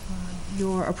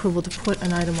your approval to put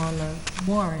an item on the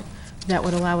warrant that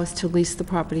would allow us to lease the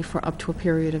property for up to a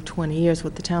period of 20 years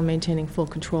with the town maintaining full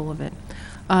control of it.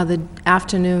 The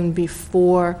afternoon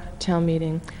before town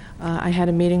meeting, I had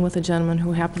a meeting with a gentleman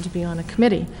who happened to be on a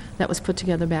committee that was put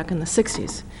together back in the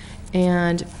 60s.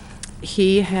 And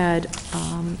he had,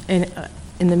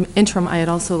 in the interim, I had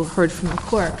also heard from the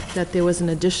clerk that there was an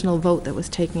additional vote that was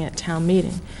taken at town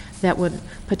meeting that would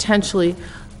potentially,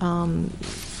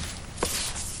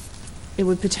 it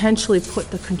would potentially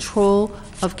put the control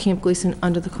of Camp Gleason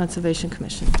under the Conservation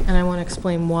Commission, and I want to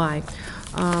explain why.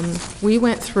 We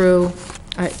went through,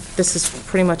 this is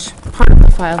pretty much part of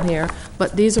the file here,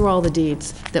 but these are all the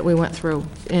deeds that we went through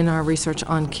in our research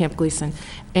on Camp Gleason.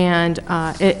 And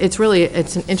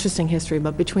it's an interesting history,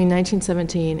 but between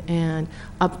 1917 and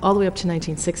all the way up to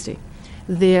 1960,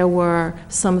 there were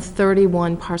some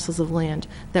 31 parcels of land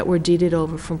that were deeded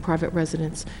over from private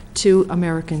residents to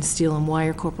American Steel and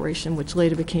Wire Corporation, which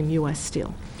later became U.S.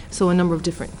 Steel. So a number of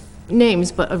different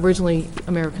names, but originally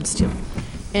American Steel.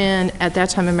 And at that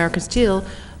time, American Steel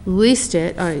leased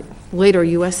it, later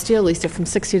U.S. Steel leased it from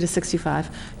 60 to 65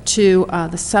 to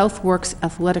the South Works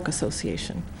Athletic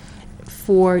Association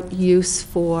for use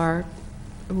for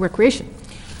recreation.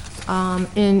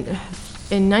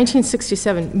 In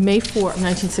 1967, May 4,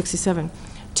 1967,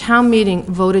 town meeting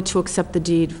voted to accept the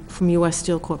deed from U.S.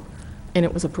 Steel Corp., and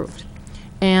it was approved.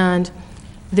 And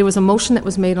there was a motion that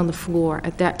was made on the floor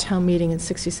at that town meeting in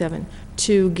 67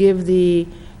 to give the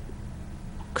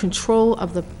control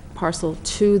of the parcel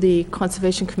to the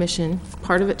Conservation Commission,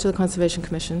 part of it to the Conservation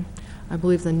Commission, I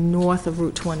believe the north of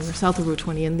Route 20 or south of Route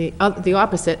 20, and the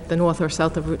opposite, the north or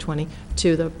south of Route 20,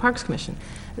 to the Parks Commission.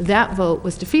 That vote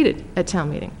was defeated at town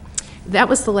meeting. That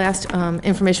was the last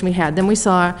information we had. Then we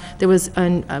saw there was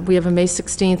we have a May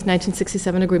 16th,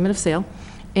 1967 agreement of sale,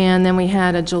 and then we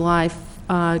had a a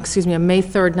May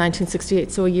 3rd,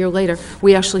 1968. So a year later,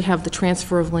 we actually have the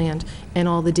transfer of land and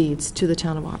all the deeds to the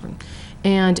town of Auburn.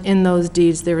 And in those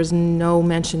deeds, there is no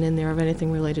mention in there of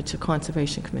anything related to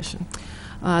Conservation Commission.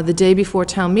 The day before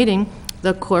town meeting,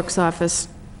 the clerk's office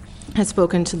had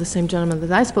spoken to the same gentleman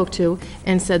that I spoke to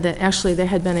and said that actually there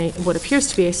had been what appears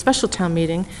to be a special town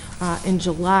meeting in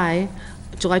July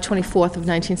 24th of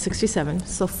 1967,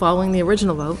 so following the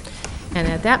original vote. And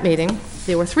at that meeting,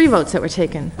 there were 3 votes that were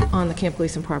taken on the Camp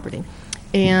Gleason property.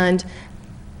 And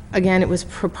again, it was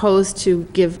proposed to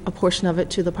give a portion of it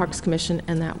to the Parks Commission,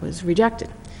 and that was rejected.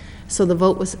 So the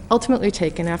vote was ultimately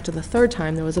taken after the third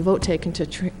time. There was a vote taken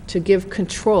to give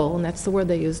control, and that's the word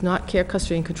they use, not care,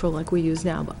 custody, and control like we use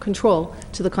now, but control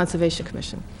to the Conservation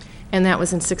Commission. And that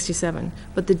was in 67.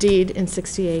 But the deed in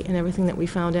 68 and everything that we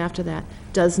found after that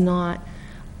does not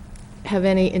have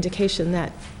any indication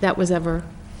that that was ever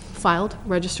filed,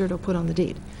 registered, or put on the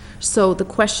deed. So the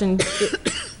question,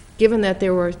 given that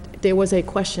there was a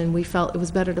question, we felt it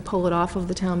was better to pull it off of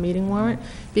the town meeting warrant,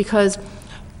 because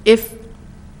if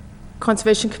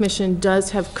Conservation Commission does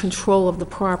have control of the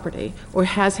property, or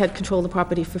has had control of the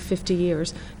property for 50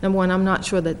 years, number one, I'm not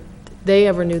sure that they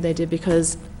ever knew they did,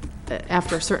 because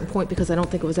after a certain point, because I don't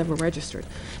think it was ever registered.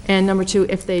 And number two,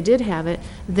 if they did have it,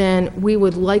 then we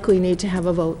would likely need to have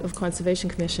a vote of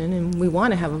Conservation Commission, and we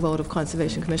want to have a vote of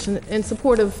Conservation Commission in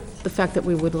support of the fact that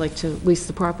we would like to lease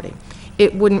the property.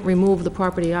 It wouldn't remove the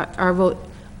property. Our vote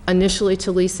initially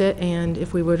to lease it, and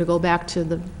if we were to go back to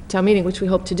the town meeting, which we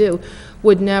hope to do,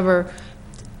 would never,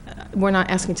 we're not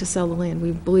asking to sell the land.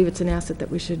 We believe it's an asset that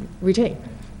we should retain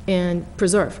and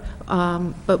preserve.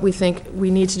 But we think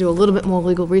we need to do a little bit more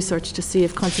legal research to see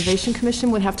if Conservation Commission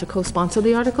would have to co-sponsor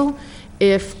the article,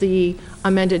 if the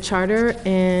amended charter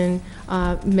in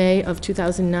May of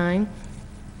 2009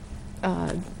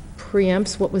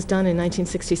 preempts what was done in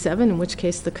 1967, in which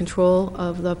case the control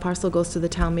of the parcel goes to the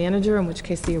town manager, in which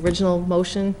case the original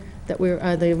motion that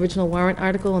the original warrant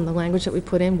article and the language that we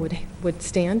put in would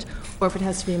stand, or if it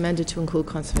has to be amended to include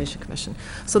Conservation Commission.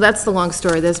 So that's the long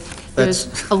story. There's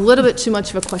a little bit too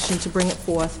much of a question to bring it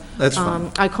forth. That's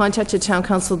fine. I contacted town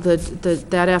council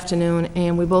that afternoon,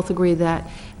 and we both agree that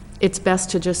it's best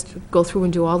to just go through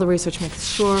and do all the research, make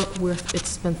sure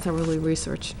it's been thoroughly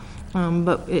researched.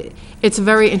 But it's a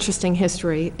very interesting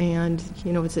history, and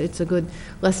it's a good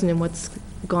lesson in what's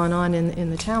gone on in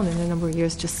the town in a number of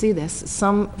years to see this.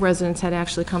 Some residents had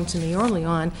actually come to me early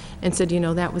on and said,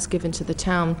 that was given to the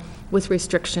town with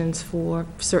restrictions for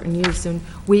certain use, and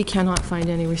we cannot find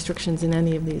any restrictions in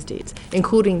any of these deeds,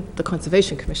 including the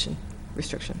Conservation Commission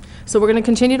restriction. So we're going to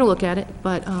continue to look at it,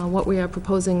 but what we are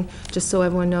proposing, just so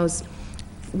everyone knows,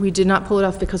 we did not pull it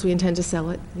off because we intend to sell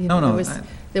it.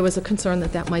 There was a concern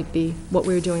that might be what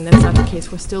we were doing. That's not the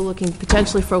case. We're still looking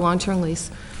potentially for a long-term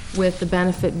lease, with the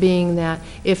benefit being that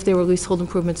if there were leasehold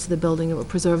improvements to the building, it would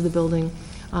preserve the building,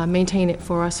 maintain it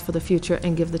for us for the future,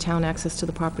 and give the town access to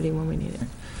the property when we need it.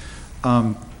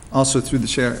 Also, through the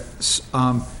chair,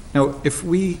 now, if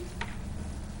we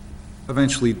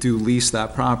eventually do lease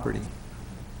that property,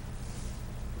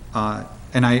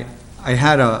 and I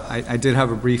did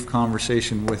have a brief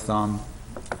conversation with Mr.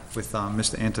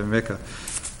 Antovica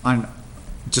on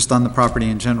the property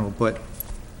in general, but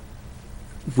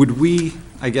would we,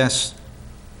 I guess,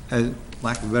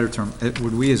 lack of a better term,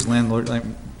 would we as landlord,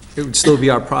 it would still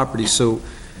be our property, so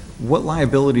what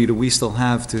liability do we still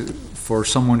have for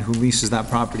someone who leases that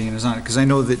property and is on it? Because I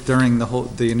know that during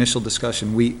the initial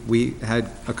discussion, we had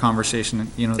a conversation,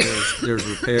 there's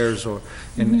repairs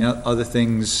and other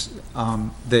things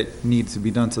that need to be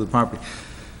done to the property.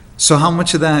 So how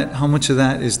much of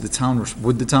that is the town,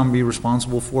 would the town be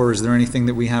responsible for? Is there anything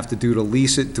that we have to do to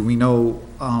lease it? Do we know,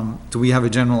 do we have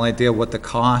a general idea what the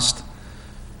cost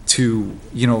to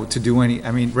do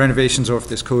any, renovations, or if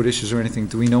there's code issues or anything,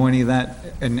 do we know any of that?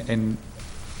 And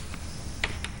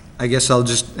I guess I'll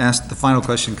just ask the final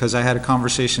question, because I had a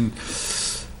conversation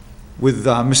with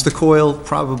Mr. Coyle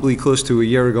probably close to a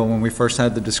year ago when we first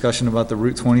had the discussion about the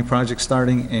Route 20 project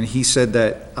starting, and he said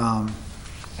that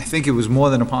I think it was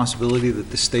more than a possibility that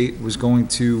the state was going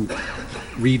to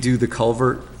redo the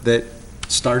culvert that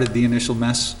started the initial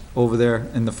mess over there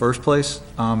in the first place,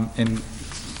 and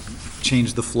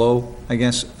change the flow, I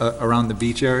guess, around the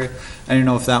beach area. I didn't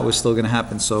know if that was still going to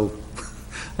happen, so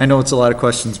I know it's a lot of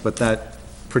questions, but that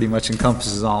pretty much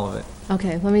encompasses all of it.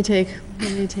 Okay, let me take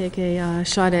a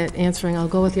shot at answering. I'll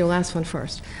go with your last one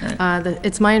first. Right.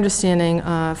 It's my understanding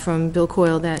from Bill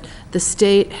Coyle that the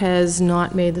state has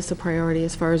not made this a priority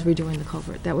as far as redoing the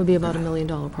culvert. That would be about $1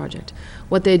 million project.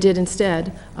 What they did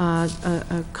instead,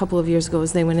 a couple of years ago,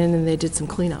 is they went in and they did some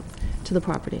cleanup to the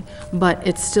property. But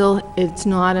it's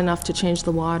not enough to change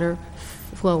the water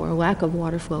flow or lack of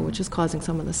water flow, which is causing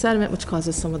some of the sediment, which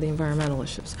causes some of the environmental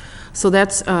issues. So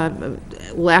that's,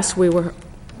 last we were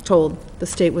told, the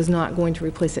state was not going to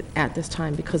replace it at this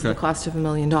time because of the cost of $1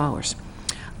 million.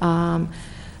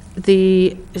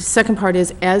 The second part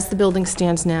is, as the building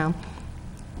stands now,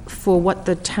 for what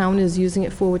the town is using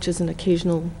it for, which is an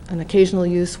occasional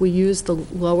use, we use the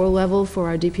lower level for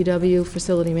our DPW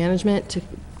facility management to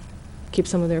keep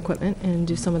some of their equipment and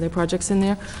do some of their projects in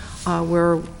there.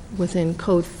 We're within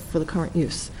code for the current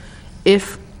use.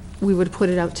 If we would put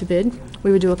it out to bid,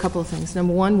 we would do a couple of things.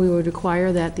 Number one, we would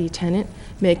require that the tenant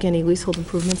make any leasehold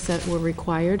improvements that were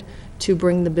required to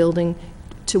bring the building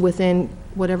to within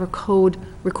whatever code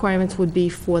requirements would be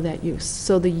for that use.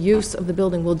 So the use of the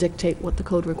building will dictate what the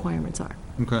code requirements are.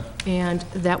 Okay. And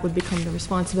that would become the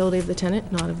responsibility of the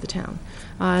tenant, not of the town.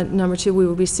 Number two, we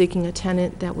would be seeking a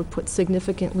tenant that would put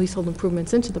significant leasehold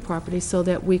improvements into the property so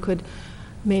that we could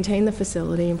maintain the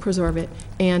facility and preserve it,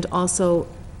 and also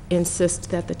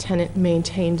insist that the tenant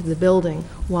maintained the building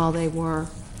while they were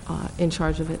in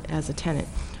charge of it as a tenant.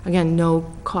 Again, no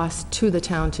cost to the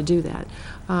town to do that.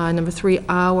 Number three,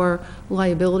 our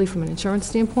liability from an insurance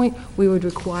standpoint, we would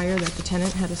require that the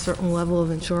tenant had a certain level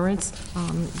of insurance.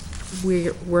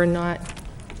 We're not,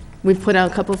 we've put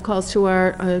out a couple of calls to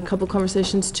a couple of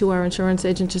conversations to our insurance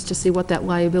agent just to see what that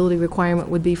liability requirement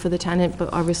would be for the tenant,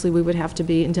 but obviously we would have to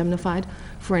be indemnified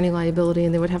for any liability,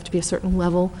 and there would have to be a certain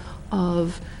level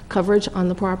of coverage on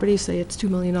the property, say it's $2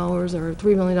 million or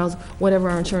 $3 million, whatever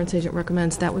our insurance agent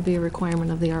recommends, that would be a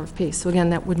requirement of the RFP. So again,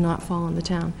 that would not fall on the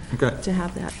town to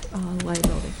have that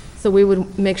liability. So we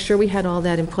would make sure we had all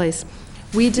that in place.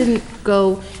 We didn't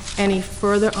go any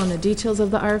further on the details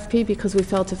of the RFP because we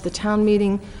felt if the town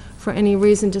meeting, for any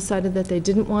reason, decided that they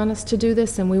didn't want us to do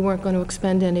this, and we weren't going to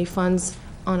expend any funds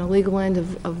on a legal end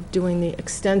of doing the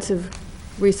extensive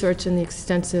research and the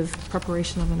extensive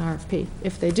preparation of an RFP.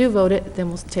 If they do vote it, then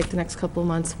we'll take the next couple of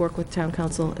months, work with town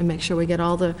council, and make sure we get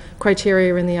all the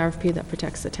criteria in the RFP that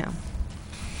protects the town.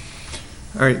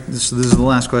 All right, this is the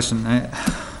last question. I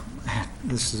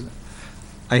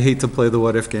hate to play the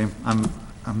what-if game.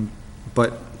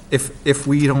 But if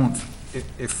we don't,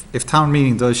 if town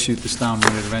meeting does shoot this down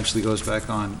when it eventually goes back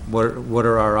on, what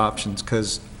are our options?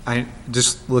 Because I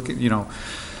just look at,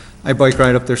 I bike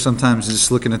ride up there sometimes,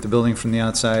 just looking at the building from the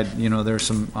outside,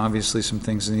 there's obviously some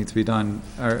things that need to be done.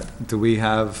 Do we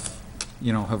have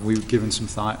we given some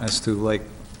thought as to like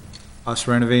us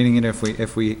renovating it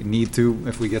if we need to,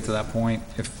 if we get to that point,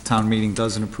 if town meeting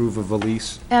doesn't approve of a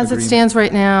lease As agreement? it stands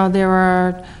right now, there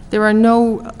are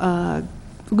no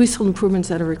leasehold improvements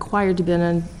that are required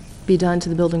to be done to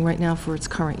the building right now for its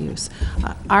current use.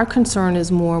 Our concern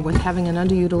is more with having an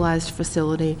underutilized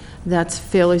facility that's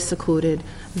fairly secluded,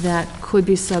 that could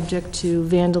be subject to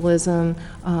vandalism,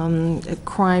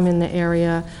 crime in the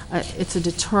area. It's a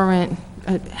deterrent.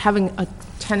 Having a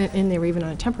tenant in there, even on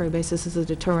a temporary basis, is a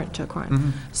deterrent to crime. Mm-hmm.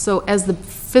 So as the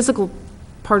physical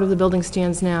part of the building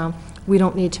stands now, we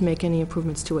don't need to make any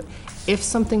improvements to it. If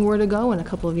something were to go in a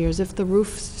couple of years, if the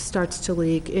roof starts to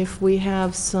leak, if we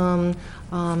have some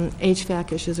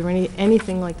HVAC issues or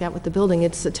anything like that with the building,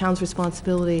 it's the town's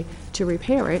responsibility to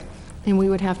repair it, and we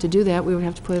would have to do that. We would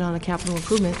have to put it on a capital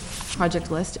improvement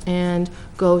project list and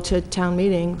go to town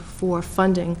meeting for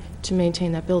funding to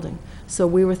maintain that building. So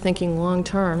we were thinking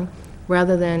long-term,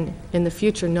 rather than in the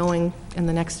future, knowing in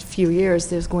the next few years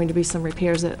there's going to be some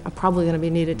repairs that are probably going to be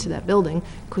needed to that building.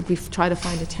 Could we try to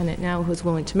find a tenant now who's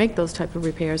willing to make those type of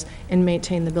repairs and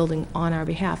maintain the building on our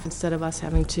behalf instead of us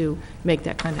having to make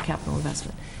that kind of capital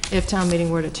investment? If town meeting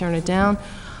were to turn it down,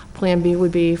 Plan B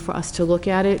would be for us to look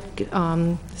at it,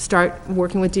 start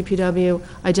working with DPW,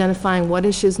 identifying what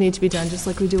issues need to be done, just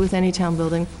like we do with any town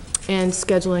building, and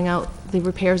scheduling out the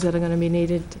repairs that are going to be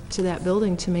needed to that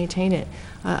building to maintain it.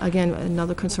 Again,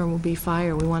 another concern will be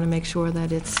fire. We want to make sure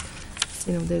that it's,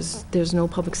 there's no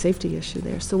public safety issue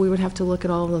there. So we would have to look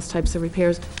at all of those types of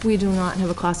repairs. We do not have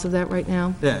a cost of that right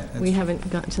now. Yeah. We haven't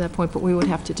gotten to that point, but we would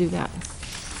have to do that.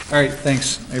 All right,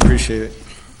 thanks. I appreciate it.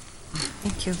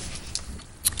 Thank you.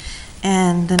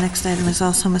 And the next item is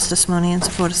also Mr. Simone in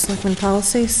support of Selectmen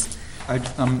policies. I'm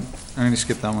going to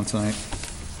skip that one tonight.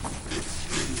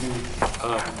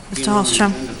 Mr.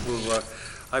 Hallstrom.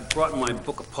 I brought my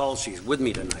book of policies with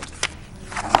me tonight.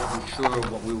 I wasn't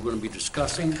sure what we were going to be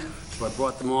discussing, so I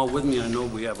brought them all with me. I know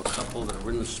we have a couple that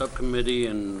are in the subcommittee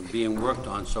and being worked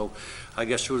on, so I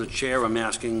guess through the chair, I'm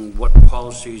asking what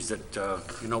policies that,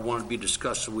 want to be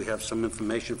discussed so we have some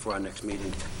information for our next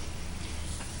meeting.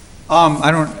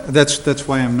 That's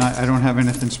why I don't have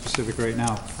anything specific right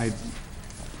now.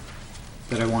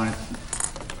 That I wanted.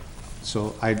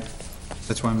 So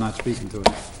that's why I'm not speaking to it.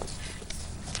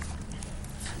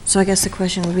 So I guess the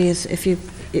question would be is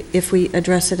if we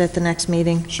address it at the next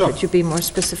meeting, Sure. could you be more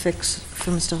specifics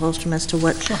for Mr. Holstrom as to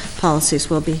what policies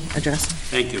we'll be addressing?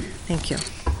 Thank you. Thank you.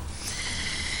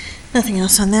 Nothing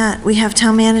else on that. We have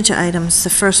town manager items. The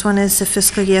first one is the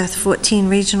fiscal year 14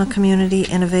 Regional Community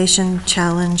Innovation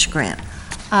Challenge Grant.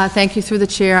 Thank you, through the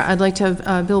chair. I'd like to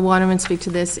have Bill Waterman speak to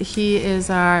this. He is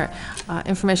our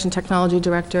Information Technology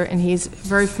Director, and he's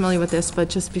very familiar with this, but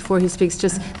just before he speaks,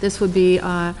 this would be,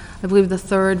 I believe, the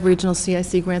third regional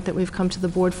CIC grant that we've come to the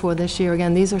board for this year.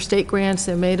 Again, these are state grants.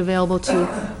 They're made available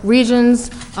to regions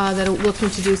that are looking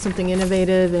to do something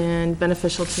innovative and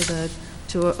beneficial to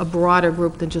a broader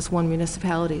group than just one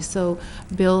municipality. So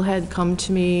Bill had come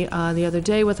to me the other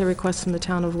day with a request from the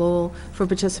town of Lowell for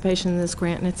participation in this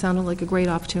grant, and it sounded like a great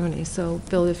opportunity. So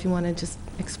Bill, if you want to just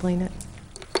explain it.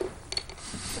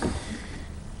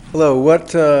 Hello,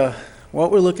 what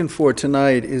we're looking for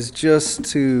tonight is just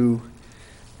to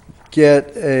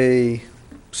get a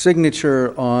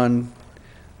signature on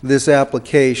this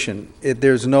application.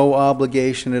 There's no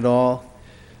obligation at all.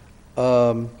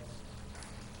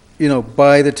 You know,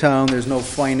 by the town, there's no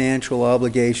financial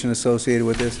obligation associated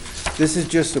with this. This is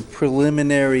just a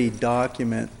preliminary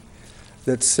document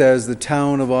that says the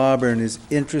town of Auburn is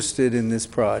interested in this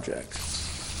project.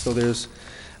 So there's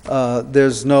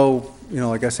no, you know,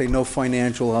 like I say, no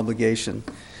financial obligation.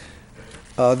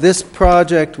 This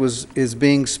project is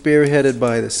being spearheaded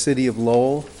by the city of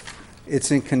Lowell. It's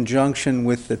in conjunction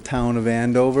with the town of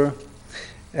Andover.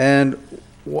 And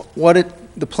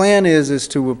the plan is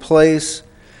to replace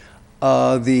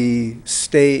the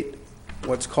state,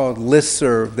 what's called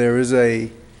listserv. There is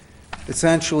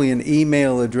essentially an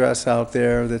email address out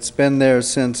there that's been there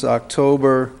since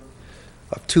October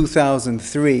of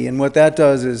 2003. And what that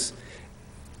does is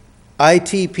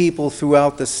IT people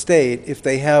throughout the state, if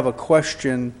they have a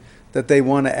question that they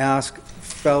want to ask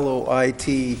fellow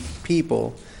IT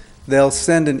people, they'll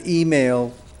send an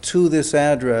email to this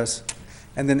address,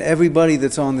 and then everybody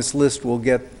that's on this list will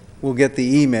get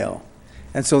the email.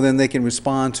 And so then they can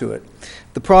respond to it.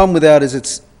 The problem with that is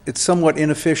it's somewhat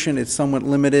inefficient, it's somewhat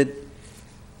limited,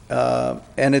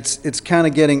 and it's kind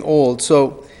of getting old.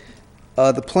 So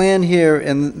the plan here,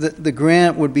 and the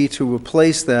grant would be to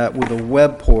replace that with a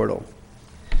web portal.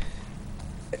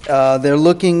 They're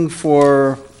looking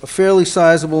for a fairly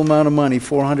sizable amount of money,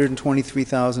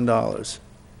 $423,000.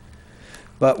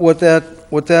 But what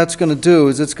that's going to do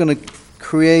is it's going to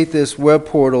create this web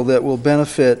portal that will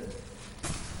benefit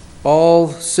all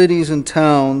cities and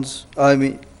towns,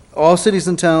 all cities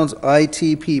and towns'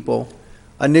 IT people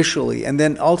initially, and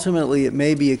then ultimately it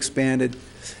may be expanded,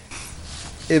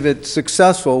 if it's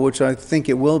successful, which I think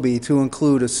it will be, to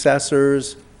include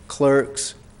assessors,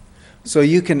 clerks. So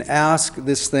you can ask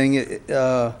this thing, you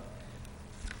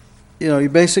know,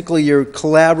 you're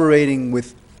collaborating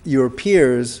with your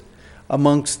peers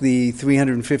amongst the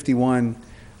 351,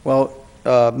 well,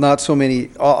 not so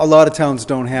many, a lot of towns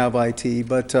don't have IT,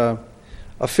 but a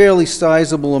fairly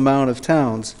sizable amount of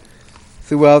towns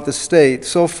throughout the state.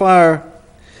 So far,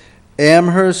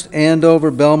 Amherst,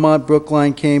 Andover, Belmont,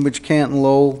 Brookline, Cambridge, Canton,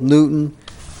 Lowell, Newton,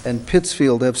 and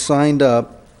Pittsfield have signed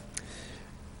up.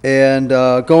 And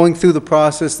going through the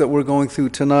process that we're going through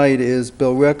tonight is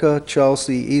Billerica,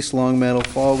 Chelsea, East Longmeadow,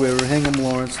 Fall River, Hingham,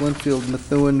 Lawrence, Lynnfield,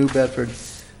 Methuen, New Bedford,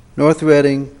 North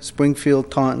Reading, Springfield,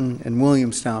 Taunton, and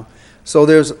Williamstown. So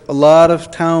there's a lot of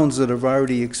towns that have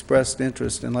already expressed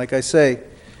interest. And like I say,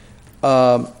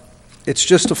 it's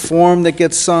just a form that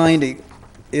gets signed.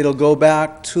 It'll go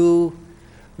back to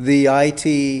the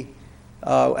IT,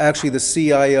 actually the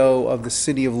CIO of the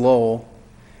city of Lowell,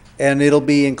 and it'll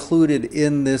be included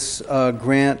in this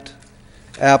grant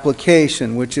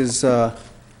application, which is a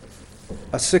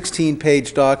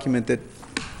 16-page document that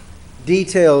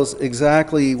details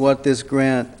exactly what this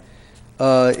grant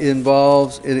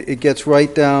involves. It gets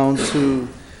right down to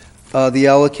the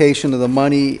allocation of the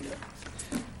money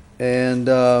and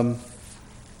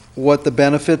what the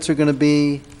benefits are going to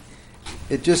be.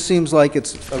 It just seems like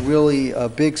it's a really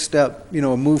big step, you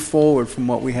know, a move forward from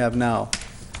what we have now.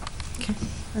 Okay.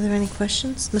 Are there any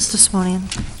questions? Mr. Simonian?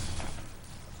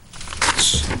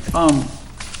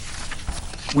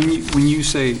 When you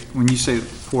say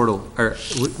portal,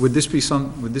 would this be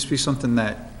something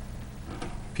that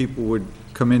people would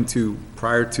come into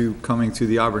prior to coming to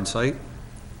the Auburn site?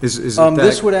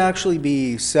 This would actually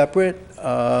be separate.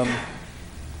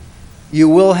 You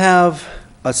will have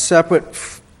a separate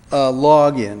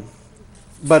login,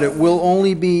 but it will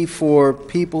only be for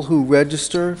people who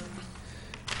register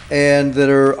and that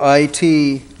are IT.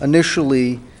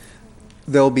 Initially,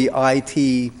 there'll be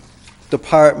IT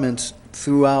departments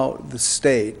throughout the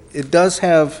state. It does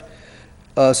have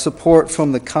support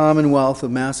from the Commonwealth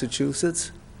of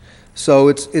Massachusetts. So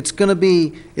it's going to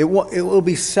be, it will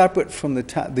be separate from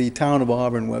the Town of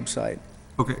Auburn website.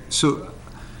 Okay, so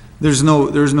there's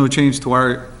no change to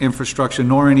our infrastructure,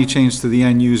 nor any change to the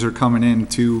end user coming in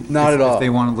to, Not at all. if they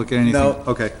want to look at anything? No.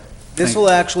 Okay. This will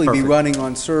actually be Perfect. running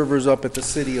on servers up at the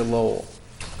city of Lowell.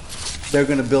 They're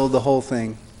gonna build the whole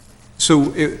thing.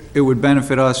 So it would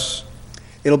benefit us,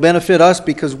 It'll benefit us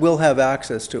because we'll have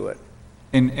access to it.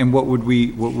 and what would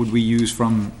we use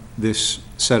from this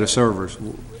set of servers?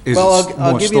 Is Well, it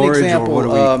I'll more give you an storage, or what do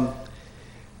we? example.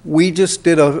 We just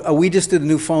did a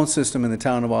new phone system in the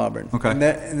town of Auburn. Okay.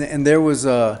 And there was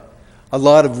a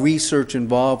lot of research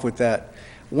involved with that.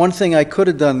 One thing I could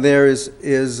have done there is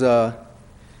the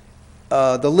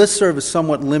listserv is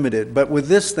somewhat limited, but with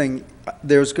this thing,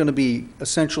 there's going to be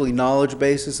essentially knowledge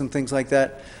bases and things like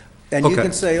that. And you Okay.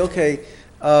 can say, okay,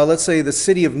 let's say the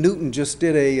city of Newton just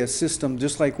did a system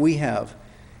just like we have.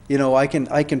 You know, I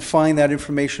can find that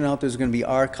information out. There's going to be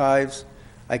archives.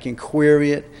 I can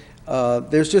query it.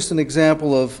 There's just an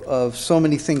example of so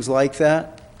many things like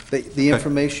that, the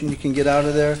information you can get out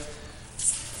of there.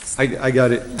 I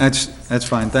got it. That's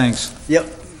fine, thanks. Yep.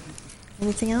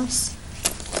 Anything else?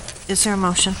 Is there a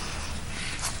motion?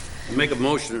 I make a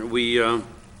motion that we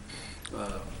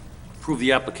approve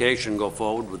the application and go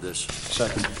forward with this.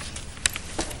 Second.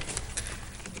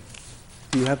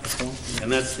 Do you have the phone? And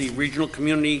that's the Regional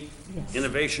Community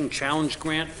Innovation Challenge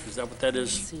Grant? Is that what that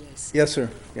is? Yes, sir.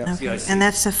 Yep. Okay. CIC. And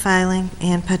that's the filing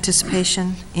and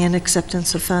participation and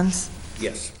acceptance of funds?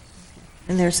 Yes.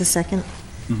 And there's a second?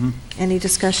 Any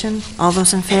discussion? All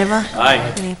those in favor?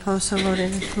 Aye. Any opposed, so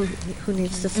voted? Who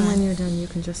needs to And when sign? you're done, you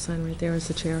can just sign right there as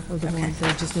the chair of the board.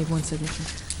 They just need one signature.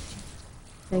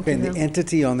 Thank Okay, you, and the Bill.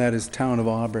 entity on that is Town of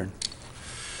Auburn.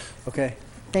 Okay,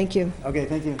 Thank you. okay,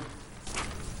 thank you.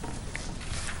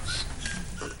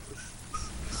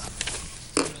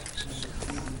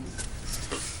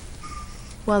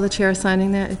 While the chair is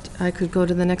signing that, I could go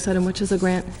to the next item, which is a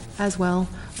grant as well.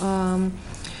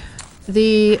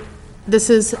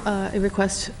 This is a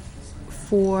request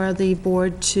for the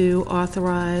board to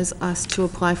authorize us to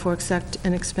apply for, accept,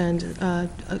 and expend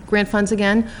grant funds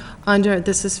again under,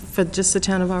 this is for just the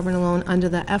town of Auburn alone, under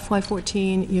the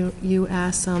FY14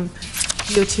 US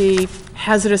DOT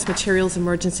Hazardous Materials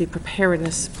Emergency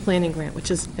Preparedness Planning Grant,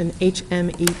 which is an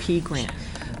HMEP grant.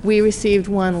 We received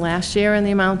one last year in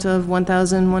the amount of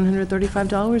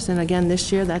 $1,135, and again,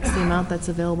 this year, that's the amount that's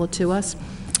available to us.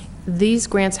 These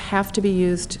grants have to be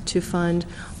used to fund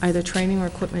either training or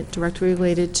equipment directly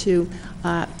related to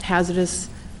hazardous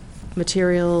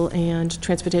material and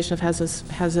transportation of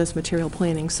hazardous material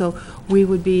planning. So we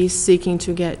would be seeking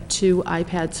to get 2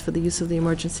 iPads for the use of the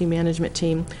emergency management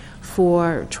team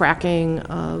for tracking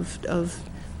of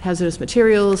hazardous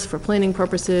materials, for planning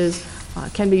purposes,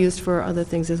 can be used for other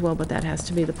things as well, but that has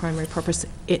to be the primary purpose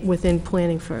within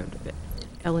planning for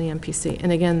LEMPC.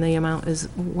 And again, the amount is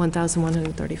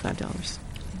 $1,135.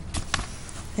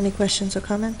 Any questions or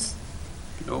comments?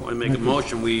 No, I make a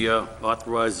motion, we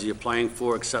authorize the applying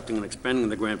for, accepting, and expending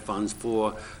the grant funds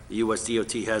for the US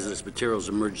DOT Hazardous Materials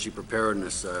Emergency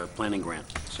Preparedness Planning Grant.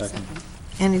 Second.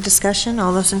 Any discussion?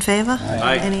 All those in favor?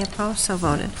 Aye. Any opposed? So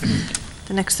voted.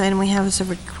 The next item we have is a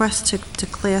request to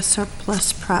declare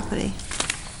surplus property.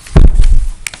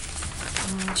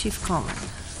 Chief Coleman.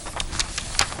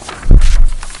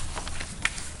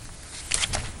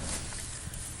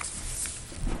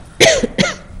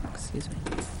 Excuse me.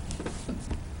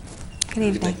 Good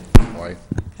evening. All right.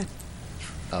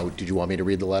 Did you want me to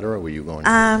read the letter, or were you going?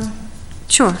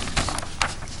 Sure.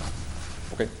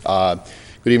 Okay.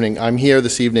 Good evening. I'm here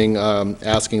this evening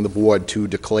asking the board to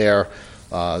declare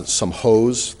some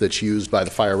hose that's used by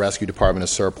the Fire Rescue Department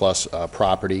as surplus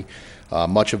property.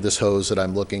 Much of this hose that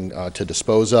I'm looking to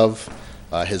dispose of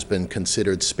has been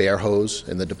considered spare hose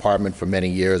in the department for many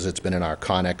years. It's been in our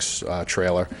Connex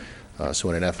trailer. So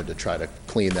in an effort to try to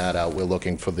clean that out, we're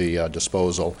looking for the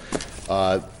disposal.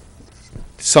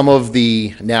 Some of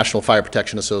the National Fire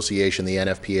Protection Association, the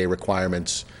NFPA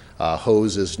requirements,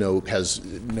 hose has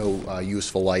no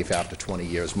useful life after 20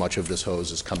 years. Much of this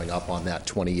hose is coming up on that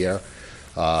 20-year.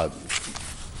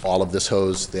 All of this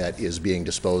hose that is being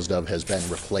disposed of has been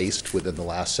replaced within the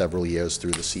last several years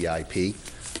through the CIP.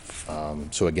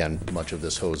 So again, much of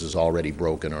this hose is already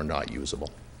broken or not usable.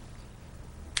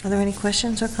 Are there any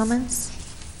questions or comments?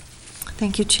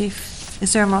 Thank you, Chief.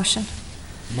 Is there a motion?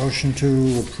 Motion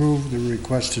to approve the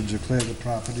request to declare the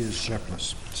property as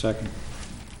surplus. Second.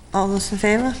 All those in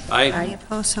favor? Aye. Any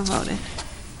opposed? So voted.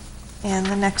 And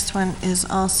the next one is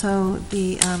also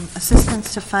the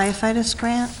Assistance to Firefighters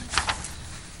Grant.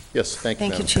 Yes, thank you,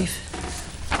 Thank you, Madam Chair.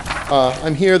 Chief.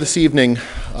 I'm here this evening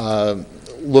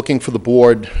looking for the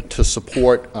board to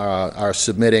support our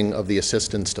submitting of the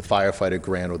Assistance to Firefighter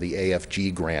Grant, or the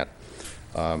AFG grant.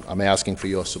 I'm asking for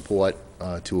your support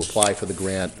to apply for the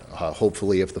grant,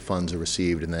 hopefully if the funds are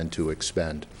received, and then to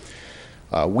expend.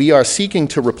 We are seeking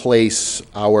to replace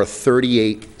our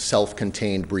 38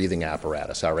 self-contained breathing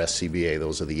apparatus, our SCBA.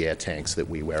 Those are the air tanks that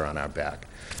we wear on our back.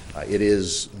 It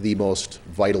is the most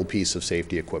vital piece of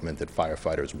safety equipment that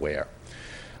firefighters wear.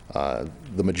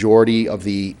 The majority of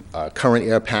the current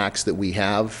air packs that we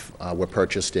have were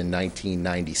purchased in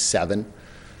 1997.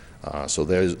 So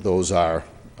those are,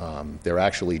 they're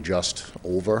actually just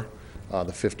over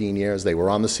the 15 years. They were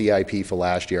on the CIP for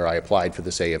last year. I applied for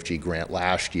this AFG grant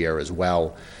last year as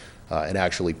well, and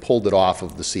actually pulled it off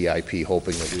of the CIP,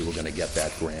 hoping that we were going to get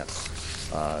that grant.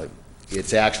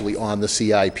 It's actually on the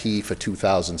CIP for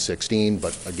 2016,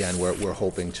 but again, we're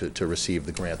hoping to receive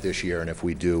the grant this year, and if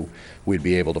we do, we'd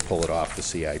be able to pull it off the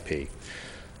CIP.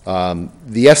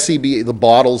 The SCBA, the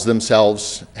bottles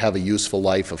themselves have a useful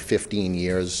life of 15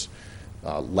 years.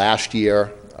 Last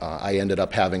year, I ended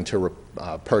up having to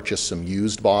purchase some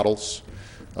used bottles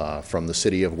from the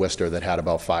city of Worcester that had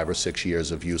about 5 or 6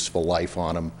 years of useful life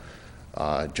on them,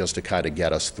 just to kind of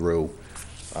get us through.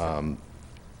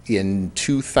 In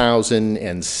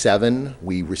 2007,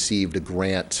 we received a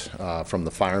grant from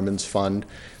the Fireman's Fund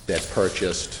that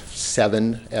purchased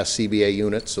 7 SCBA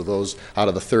units. So those, out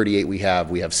of the 38 we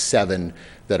have 7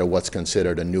 that are what's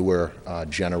considered a newer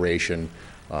generation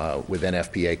with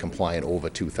NFPA compliant over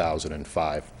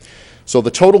 2005. So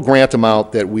the total grant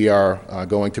amount that we are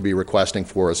going to be requesting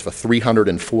for is for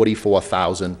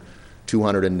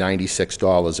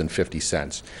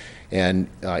 $344,296.50. And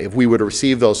if we were to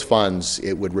receive those funds,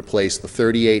 it would replace the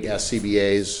 38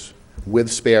 SCBAs with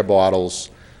spare bottles,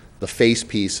 the face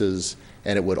pieces,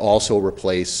 and it would also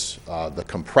replace the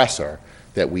compressor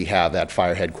that we have at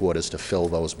fire headquarters to fill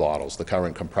those bottles. The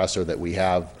current compressor that we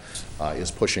have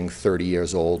is pushing 30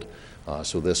 years old,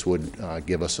 so this would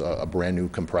give us a brand new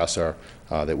compressor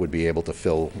that would be able to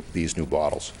fill these new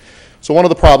bottles. So one of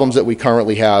the problems that we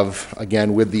currently have,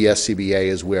 again, with the SCBA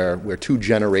is we're 2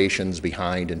 generations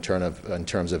behind in terms of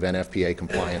NFPA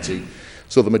compliancy.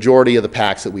 So the majority of the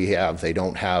packs that we have, they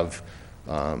don't have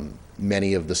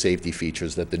many of the safety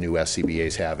features that the new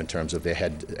SCBAs have in terms of their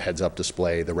heads-up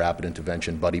display, the rapid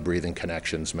intervention, buddy breathing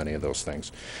connections, many of those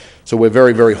things. So we're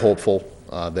very, very hopeful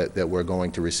that we're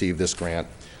going to receive this grant.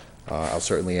 I'll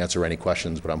certainly answer any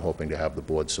questions, but I'm hoping to have the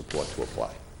board's support to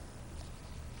apply.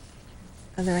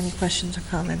 Are there any questions or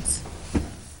comments?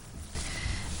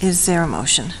 Is there a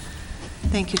motion?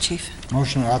 Thank you, Chief.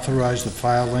 Motion to authorize the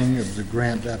filing of the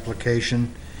grant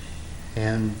application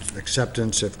and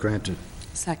acceptance if granted.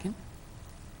 Second.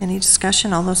 Any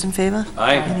discussion? All those in favor?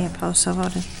 Aye. Any opposed? So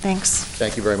voted. Thanks.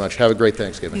 Thank you very much. Have a great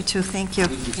Thanksgiving. You too. Thank you.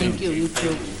 Thank you, you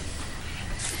too.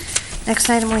 Next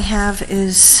item we have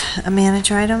is a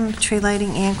manager item, tree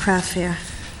lighting and craft fair.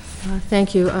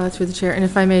 Thank you, through the chair. And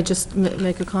if I may just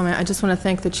make a comment, I just want to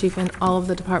thank the chief and all of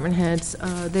the department heads.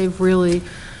 They've really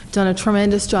done a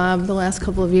tremendous job the last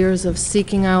couple of years of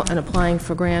seeking out and applying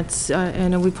for grants.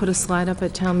 And we put a slide up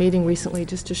at town meeting recently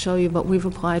just to show you, but we've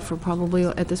applied for probably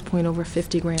at this point over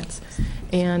 50 grants.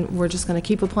 And we're just going to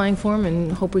keep applying for them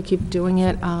and hope we keep doing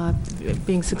it,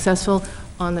 being successful.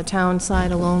 On the town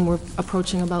side alone, we're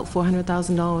approaching about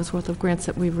 $400,000 worth of grants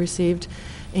that we've received.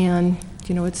 And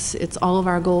you know, it's all of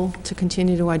our goal to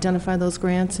continue to identify those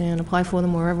grants and apply for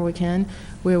them wherever we can.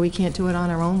 Where we can't do it on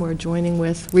our own, we're joining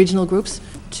with regional groups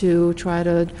to try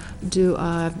to do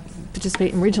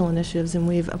participate in regional initiatives, and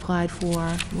we've applied for,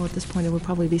 well, at this point, it would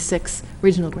probably be 6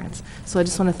 regional grants. So I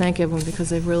just want to thank everyone because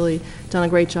they've really done a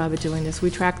great job at doing this.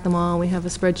 We track them all. We have a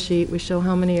spreadsheet. We show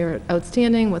how many are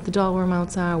outstanding, what the dollar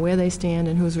amounts are, where they stand,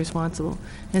 and who's responsible.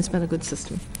 And it's been a good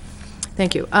system.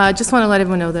 Thank you. Just want to let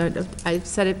everyone know that I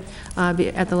said it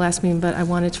at the last meeting, but I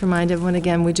wanted to remind everyone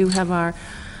again, we do have our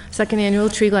second annual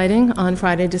tree lighting on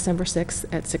Friday, December 6th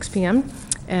at 6 p.m.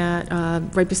 at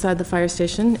right beside the fire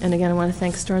station. And again, I want to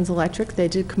thank Stearns Electric. They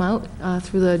did come out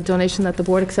through the donation that the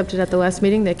board accepted at the last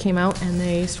meeting. They came out and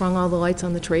they strung all the lights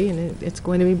on the tree, and it's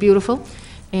going to be beautiful.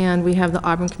 And we have the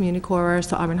Auburn Community Chorus,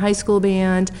 the Auburn High School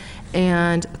Band,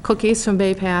 and cookies from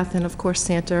Bay Path, and of course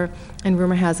Santa. And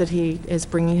rumor has it he is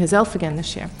bringing his elf again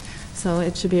this year. So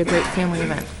it should be a great family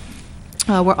event.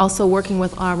 We're also working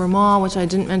with Auburn Mall, which I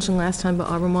didn't mention last time, but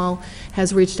Auburn Mall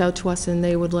has reached out to us and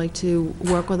they would like to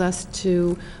work with us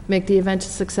to make the event a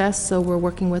success. So we're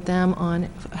working with them on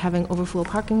having overflow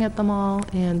parking at the mall,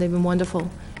 and they've been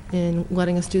wonderful in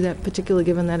letting us do that, particularly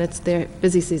given that it's their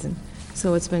busy season.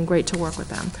 So it's been great to work with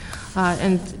them.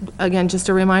 And again, just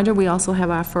a reminder, we also have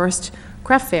our first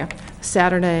craft fair,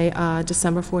 Saturday,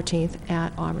 December 14th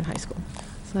at Auburn High School.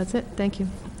 So that's it. Thank you.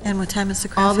 And what time is the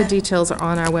craft fair? All the details are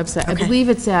on our website. Okay. I believe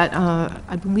it's at,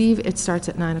 I believe it starts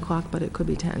at 9 o'clock, but it could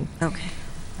be 10. Okay.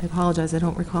 I apologize, I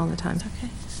don't recall the time. Okay.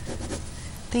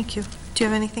 Thank you. Do you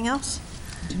have anything else?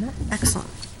 Excellent.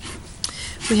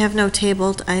 We have no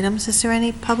tabled items. Is there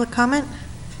any public comment?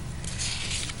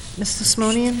 Mr.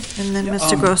 Simonian, and then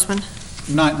Mr. Grossman.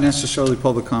 Not necessarily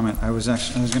public comment. I was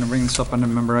going to bring this up under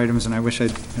member items, and I wish I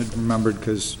had remembered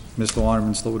because Mr.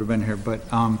 Waterman still would have been here. But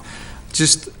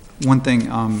just one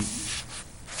thing, I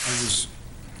was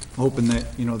hoping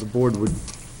that, the board would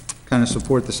kind of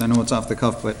support this. I know it's off the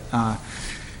cuff, but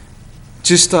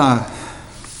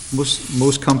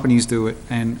most companies do it,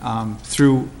 and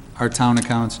through our town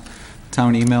accounts,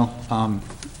 town email,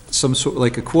 some sort,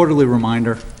 like a quarterly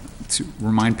reminder to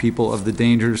remind people of the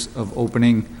dangers of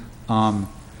opening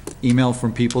email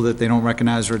from people that they don't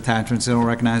recognize or attachments they don't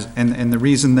recognize. And the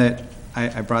reason that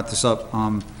I brought this up,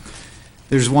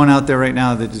 there's one out there right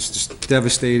now that is just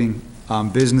devastating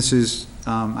businesses.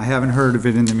 I haven't heard of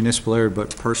it in the municipal area,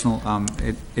 but personal,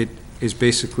 it is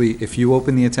basically, if you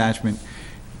open the attachment,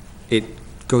 it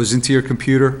goes into your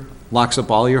computer, locks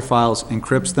up all your files,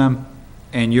 encrypts them,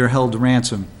 and you're held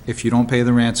ransom. If you don't pay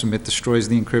the ransom, it destroys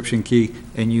the encryption key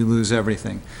and you lose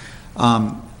everything.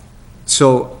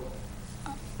 So,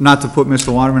 not to put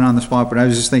Mr. Waterman on the spot, but I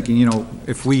was just thinking,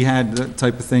 if we had that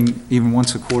type of thing even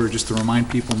once a quarter, just to remind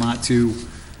people not to,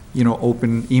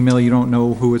 open email you don't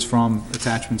know who it's from,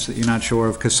 attachments that you're not sure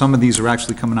of, because some of these are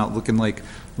actually coming out looking like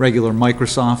regular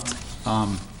Microsoft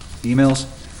emails,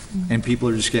 and people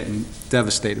are just getting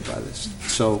devastated by this.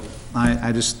 So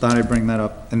I just thought I'd bring that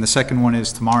up. And the second one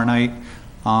is tomorrow night,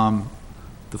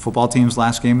 the football team's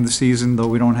last game of the season, though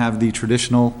we don't have the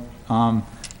traditional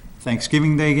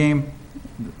Thanksgiving Day game.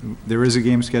 There is a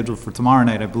game scheduled for tomorrow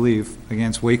night, I believe,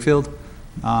 against Wakefield.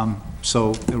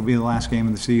 So it'll be the last game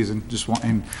of the season.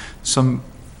 And some,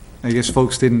 I guess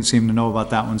folks didn't seem to know about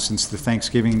that one since the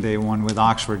Thanksgiving Day one with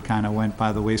Oxford kind of went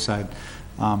by the wayside.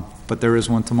 But there is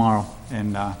one tomorrow,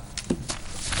 and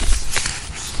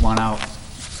one out.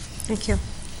 Thank you.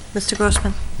 Mr.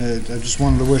 Grossman. I just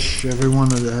wanted to wish everyone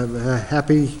to have a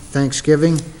happy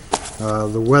Thanksgiving.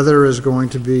 The weather is going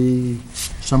to be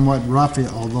somewhat rough,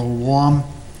 although warm,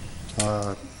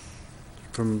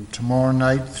 from tomorrow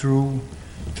night through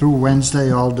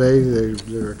Wednesday all day.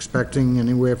 They're expecting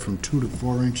anywhere from 2 to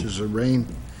 4 inches of rain.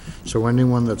 So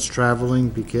anyone that's traveling,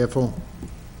 be careful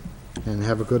and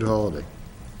have a good holiday.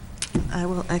 I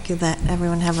will echo that.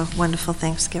 Everyone have a wonderful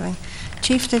Thanksgiving.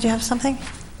 Chief, did you have something?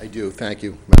 I do. Thank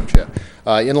you, Madam Chair.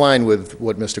 In line with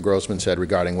what Mr. Grossman said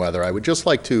regarding weather, I would just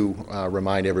like to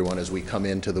remind everyone as we come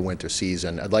into the winter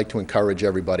season, I'd like to encourage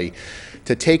everybody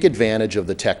to take advantage of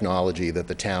the technology that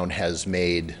the town has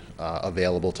made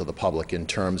available to the public in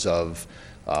terms of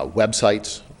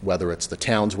websites, whether it's the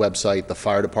town's website, the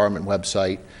fire department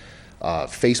website,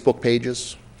 Facebook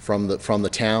pages from the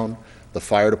town. The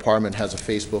fire department has a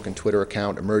Facebook and Twitter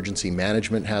account. Emergency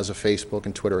management has a Facebook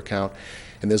and Twitter account.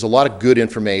 And there's a lot of good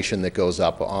information that goes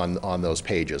up on those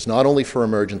pages, not only for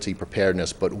emergency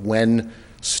preparedness, but when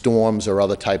storms or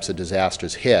other types of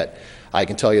disasters hit. I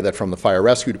can tell you that from the fire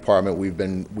rescue department, we've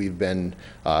been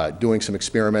doing some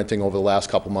experimenting over the last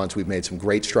couple months. We've made some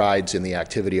great strides in the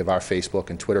activity of our Facebook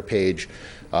and Twitter page.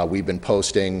 We've been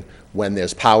posting when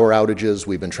there's power outages.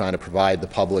 We've been trying to provide the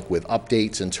public with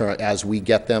updates as we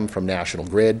get them from National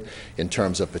Grid in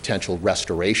terms of potential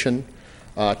restoration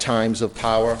times of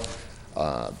power.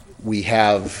 We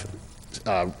have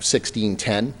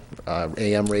 1610,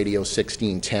 AM radio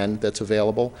 1610 that's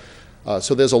available.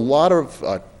 So there's a lot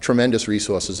of tremendous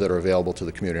resources that are available to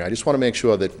the community. I just want to make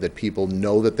sure that people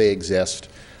know that they exist.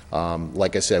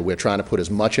 Like I said, we're trying to put as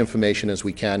much information as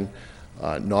we can,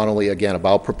 not only, again,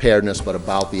 about preparedness, but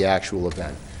about the actual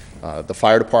event. The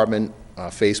fire department,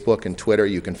 Facebook and Twitter,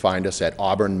 you can find us at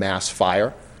Auburn Mass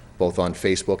Fire, both on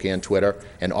Facebook and Twitter,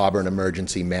 and Auburn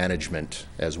Emergency Management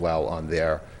as well on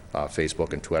their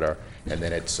Facebook and Twitter. And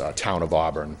then it's Town of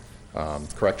Auburn.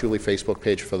 Correct, Julie? Facebook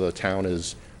page for the town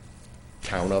is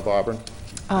Town of Auburn?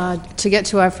 To get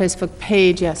to our Facebook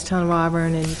page, yes, Town of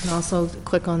Auburn, and you can also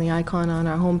click on the icon on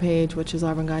our homepage, which is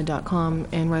auburnguide.com,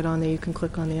 and right on there you can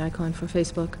click on the icon for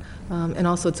Facebook. And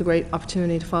also it's a great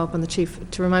opportunity to follow up on the chief,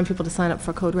 to remind people to sign up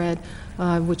for Code Red,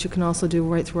 which you can also do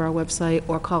right through our website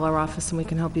or call our office and we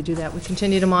can help you do that. We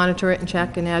continue to monitor it and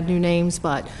check and add new names,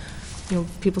 but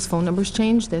people's phone numbers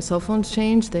change, their cell phones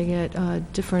change, they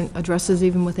get different addresses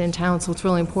even within town, so it's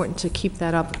really important to keep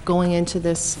that up going into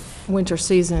this winter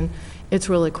season. It's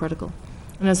really critical.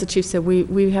 And as the chief said,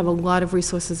 we have a lot of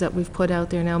resources that we've put out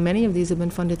there now. Many of these have been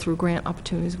funded through grant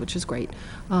opportunities, which is great,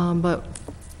 but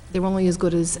they're only as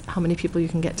good as how many people you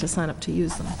can get to sign up to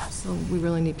use them. So we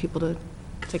really need people to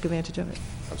take advantage of it.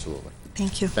 Absolutely.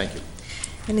 Thank you. Thank you.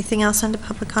 Anything else under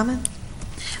public comment?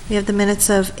 We have the minutes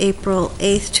of April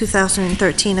 8th,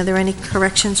 2013. Are there any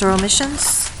corrections or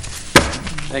omissions?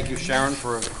 Thank you, Sharon,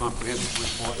 for a comprehensive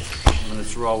report.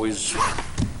 Minutes are always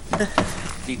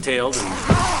detailed and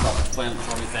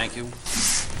self-explanatory. Thank you.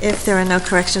 If there are no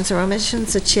corrections or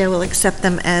omissions, the chair will accept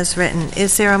them as written.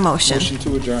 Is there a motion? Motion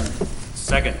to adjourn.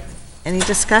 Second. Any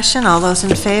discussion? All those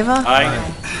in favor?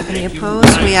 Aye. Any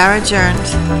opposed? We are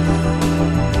adjourned.